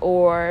rent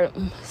or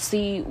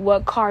see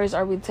what cars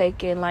are we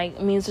taking, like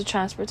means of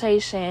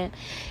transportation,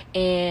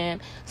 and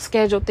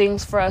schedule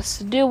things for us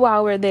to do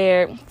while we're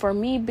there. For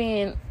me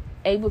being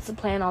able to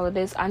plan all of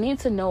this, I need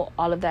to know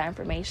all of that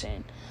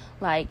information.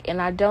 Like, and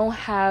I don't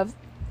have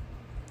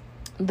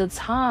the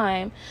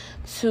time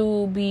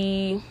to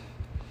be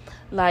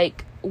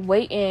like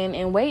waiting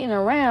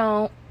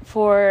around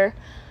for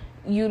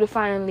you to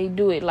finally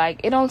do it.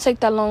 Like, it don't take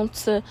that long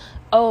to,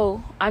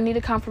 I need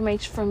a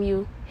confirmation from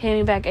you, hit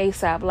me back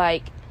ASAP.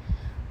 Like,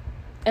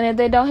 and if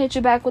they don't hit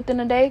you back within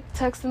a day,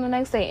 text them the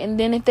next day. And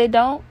then if they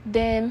don't,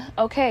 then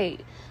okay,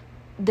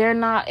 they're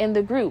not in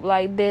the group.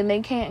 Like, then they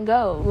can't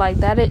go. Like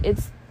that,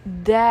 it's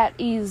that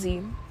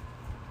easy.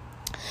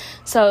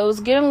 So it was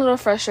getting a little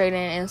frustrating,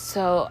 and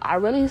so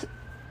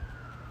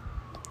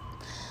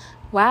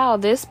wow,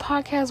 this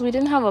podcast, we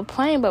didn't have a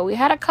plane, but we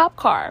had a cop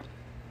car.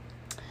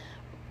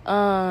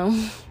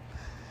 And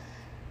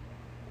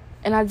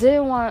I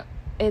didn't want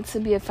it to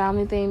be a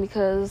family thing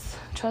because,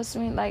 trust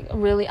me, like,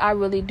 I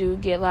really do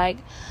get, like,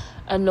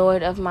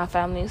 annoyed of my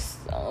family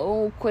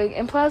so quick.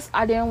 And plus,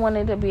 I didn't want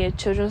it to be a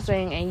children's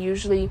thing, and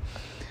usually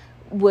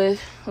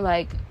with,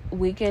 like,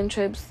 weekend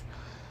trips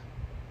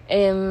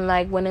and,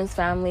 like, when it's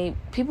family,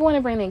 people want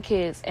to bring their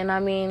kids. And, I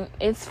mean,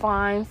 it's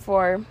fine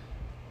for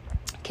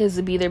kids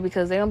to be there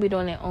because they don't be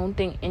doing their own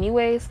thing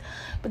anyways,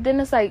 but then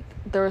it's like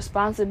the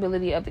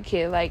responsibility of the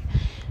kid. Like,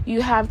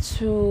 you have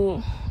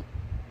to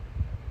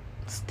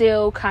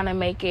still kind of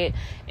make it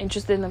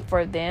interesting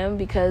for them,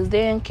 because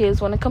then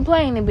kids want to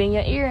complain and be in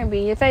your ear and be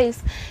in your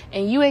face,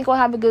 and you ain't gonna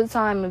have a good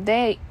time if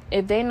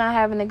they not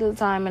having a good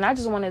time. And I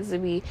just want it to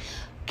be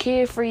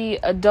kid free,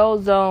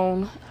 adult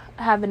zone,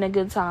 having a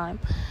good time.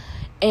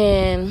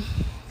 And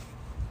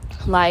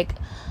like,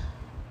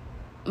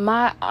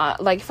 my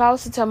aunt, like, if I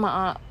was to tell my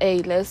aunt, hey,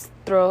 let's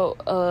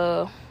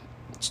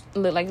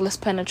let's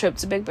plan a trip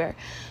to Big Bear,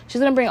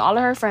 she's gonna bring all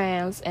of her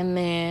friends, and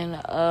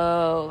then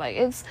like,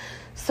 it's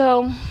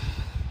so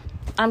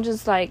I'm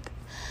just like,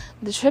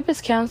 the trip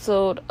is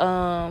canceled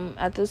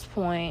at this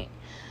point.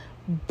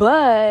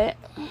 But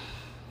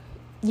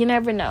you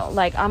never know,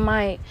 like, I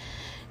might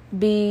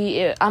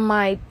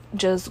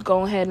just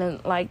go ahead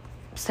and, like,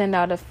 send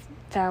out a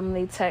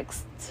family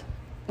text,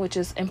 which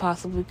is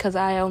impossible because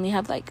I only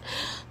have, like,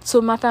 2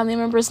 of my family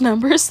members'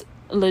 numbers.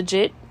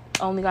 Legit,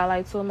 only got,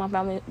 like, 2 of my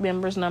family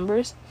members'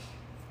 numbers.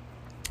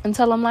 And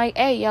tell them, like,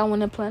 hey, y'all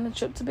want to plan a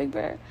trip to Big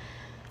Bear?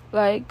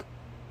 Like,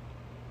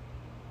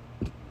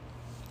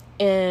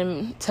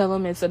 and tell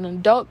them it's an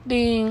adult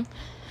thing.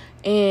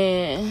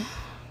 And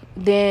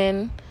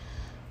then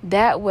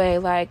that way,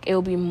 like,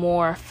 it'll be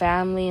more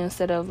family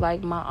instead of,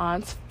 like, my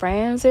aunt's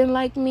friends and,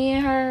 like, me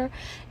and her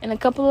and a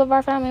couple of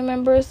our family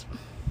members.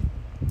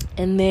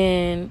 And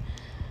then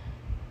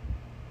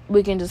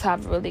we can just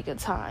have a really good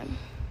time,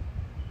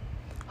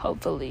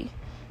 hopefully.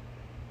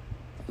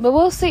 But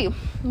we'll see.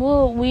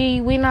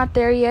 We not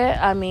there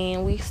yet. I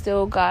mean, we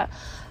still got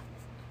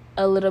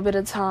a little bit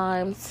of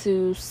time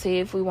to see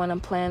if we want to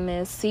plan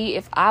this, see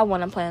if I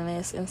want to plan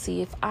this, and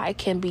see if I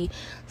can be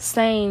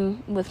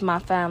sane with my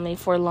family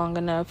for long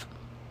enough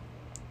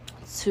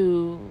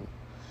to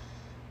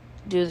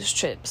do this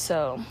trip.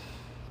 So,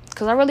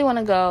 because I really want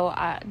to go.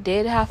 I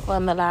did have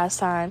fun the last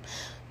time,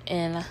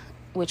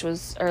 which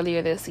was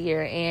earlier this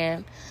year,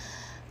 and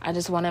I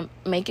just want to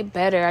make it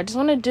better. I just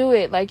want to do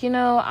it. Like,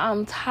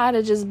 I'm tired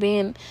of just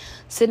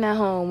sitting at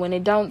home when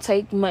it don't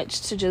take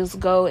much to just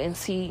go and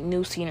see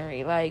new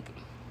scenery. Like,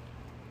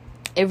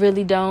 it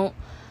really don't.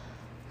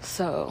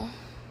 So,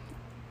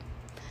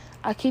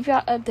 I'll keep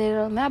y'all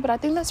updated on that. But I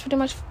think that's pretty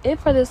much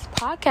it for this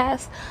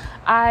podcast.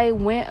 I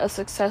went a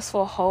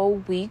successful whole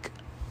week,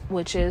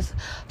 which is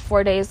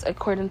 4 days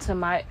according to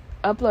my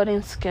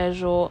uploading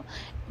schedule,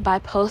 by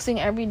posting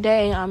every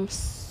day. I'm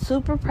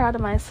super proud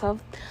of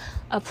myself.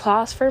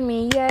 Applause for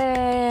me.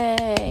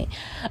 Yay.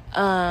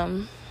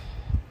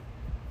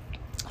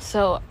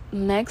 So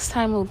next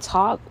time we'll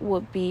talk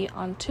will be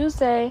on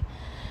Tuesday.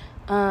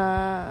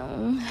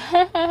 I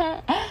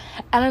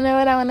don't know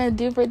what I want to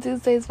do for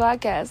Tuesday's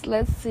podcast.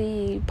 Let's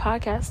see.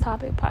 Podcast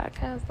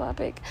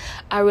topic.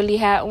 I really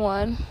had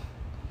one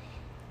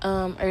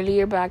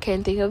earlier, but I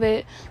can't think of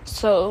it.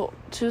 So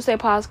Tuesday's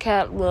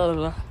podcast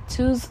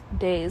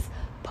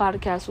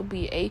will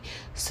be a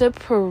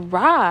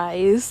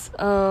surprise.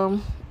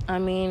 I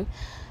mean,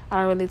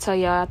 I don't really tell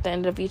y'all at the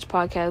end of each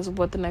podcast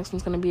what the next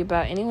one's going to be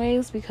about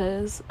anyways,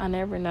 because I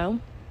never know.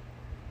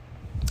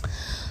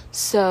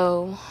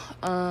 So,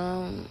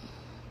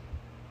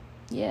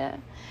 yeah.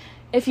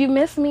 If you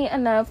miss me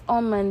enough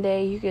on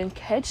Monday, you can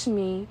catch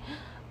me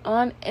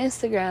on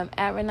Instagram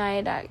at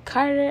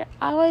Renaya.Carter.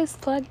 I always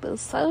plug the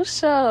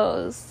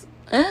socials.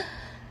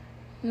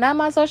 Not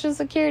my social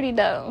security,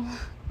 though.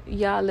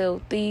 Y'all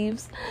little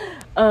thieves.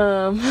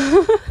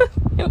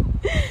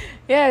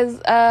 Yes,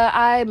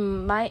 I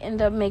might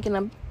end up making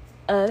an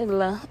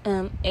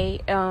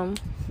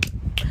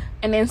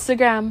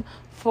Instagram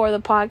for the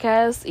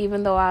podcast,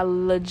 even though I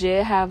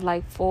legit have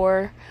like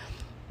 4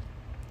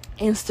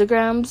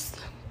 Instagrams.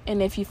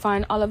 And if you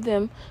find all of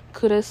them,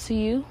 kudos to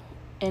you.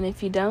 And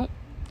if you don't,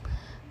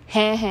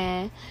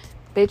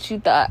 bitch, you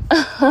thought.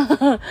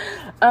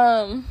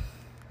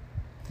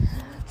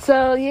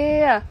 So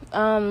yeah.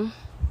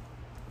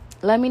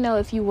 Let me know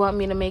if you want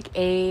me to make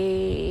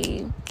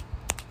an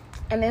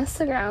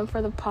Instagram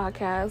for the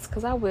podcast,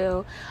 because I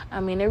will. I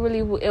mean,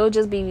 it'll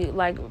just be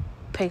like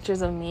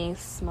pictures of me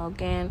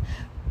smoking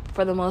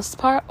for the most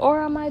part,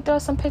 or I might throw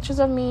some pictures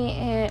of me,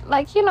 and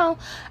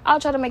I'll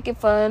try to make it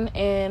fun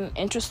and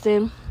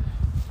interesting.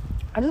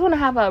 I just want to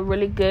have a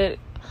really good,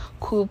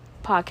 cool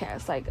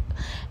podcast,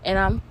 and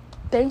I'm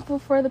thankful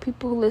for the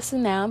people who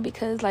listen now,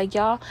 because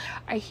y'all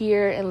are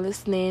here and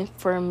listening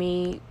for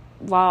me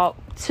while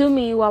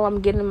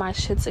I'm getting my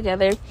shit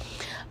together.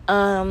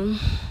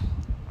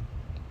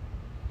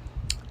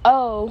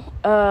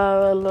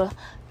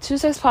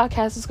 Tuesday's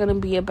podcast is going to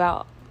be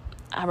about,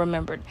 I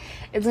remembered,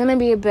 it's going to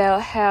be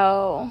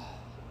about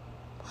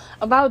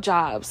about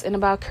jobs and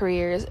about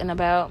careers and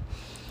about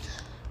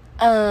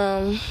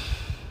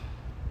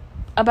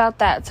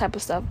that type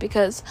of stuff,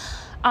 because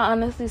I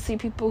honestly see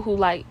people who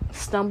like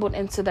stumbled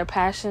into their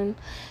passion,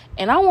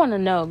 and I want to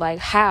know, like,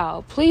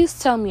 how. Please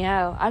tell me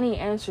how. I need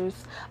answers.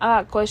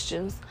 I got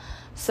questions.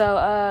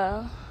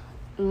 So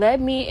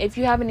let me, if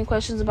you have any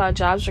questions about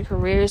jobs or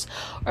careers,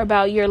 or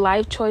about your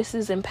life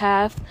choices and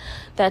path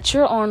that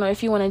you're on, or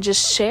if you want to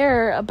just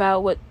share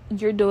about what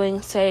you're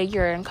doing, say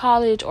you're in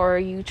college, or are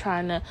you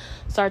trying to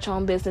start your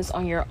own business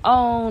on your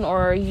own,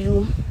 or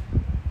you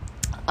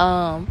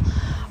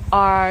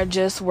are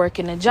just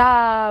working a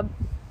job,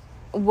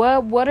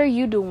 what are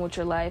you doing with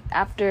your life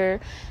after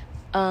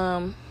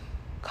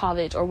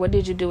college, or what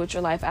did you do with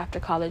your life after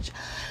college?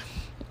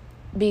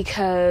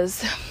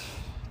 Because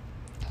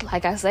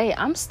like I say,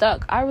 I'm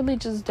stuck. I really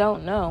just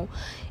don't know.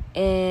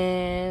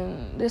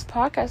 And this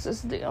podcast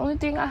is the only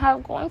thing I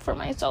have going for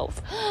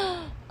myself.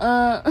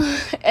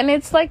 And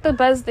it's like the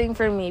best thing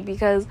for me,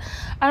 because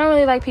I don't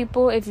really like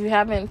people. If you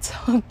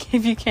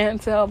can't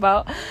tell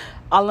about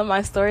all of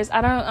my stories,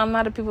 I'm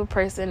not a people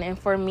person. And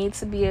for me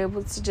to be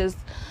able to just,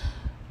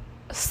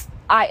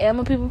 I am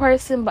a people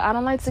person, but I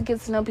don't like to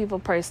get to know people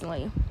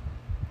personally.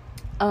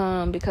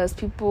 Because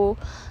people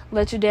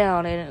let you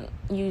down, and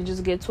you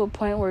just get to a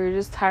point where you're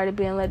just tired of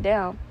being let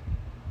down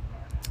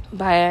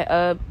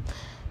by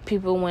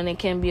people. When it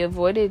can be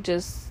avoided,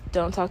 just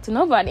don't talk to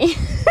nobody.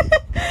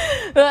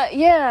 But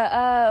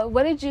yeah,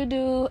 what did you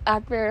do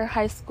after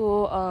high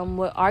school?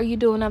 What are you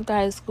doing after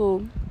high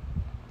school?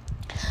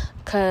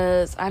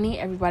 Because I need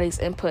everybody's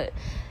input.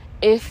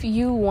 If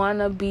you want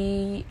to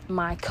be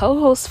my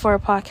co-host for a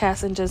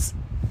podcast and just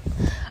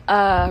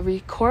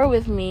record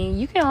with me,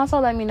 you can also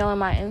let me know in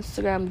my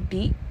Instagram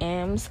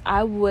DMs.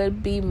 I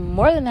would be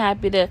more than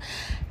happy to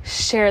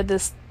share the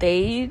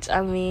stage.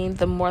 I mean,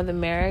 the more the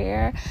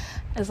merrier,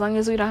 as long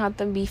as we don't have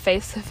to be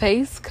face to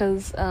face,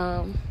 because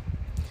I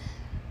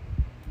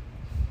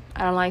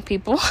don't like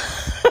people.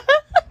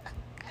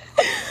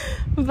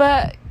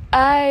 But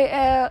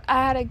I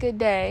had a good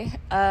day.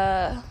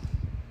 I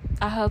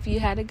hope you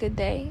had a good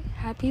day.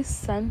 Happy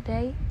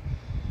Sunday.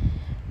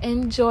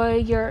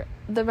 Enjoy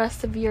the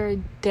rest of your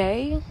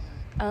day,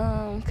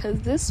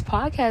 because this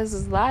podcast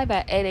is live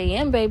at 8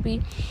 a.m.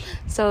 baby.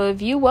 So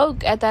if you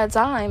woke at that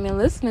time and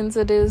listening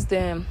to this,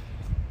 then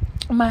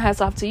my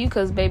hat's off to you,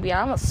 because baby,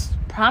 I must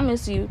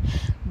promise you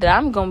that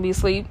I'm gonna be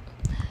asleep,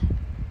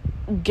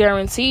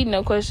 guaranteed,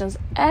 no questions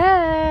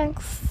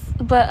asked.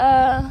 But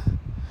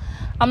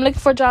I'm looking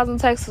for jobs in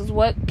Texas.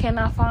 What can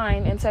I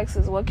find in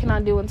Texas? What can I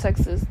do in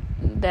Texas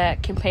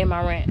that can pay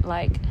my rent?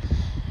 Like,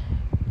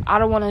 I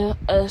don't want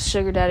a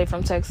sugar daddy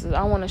from Texas.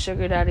 I want a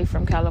sugar daddy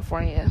from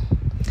California.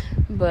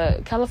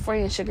 But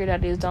California sugar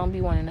daddies don't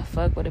be wanting to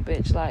fuck with a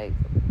bitch. Like,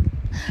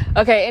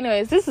 okay,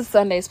 anyways, this is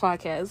Sunday's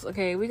podcast.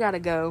 Okay, we gotta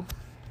go.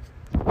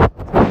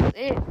 That's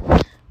it.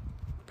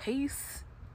 Peace.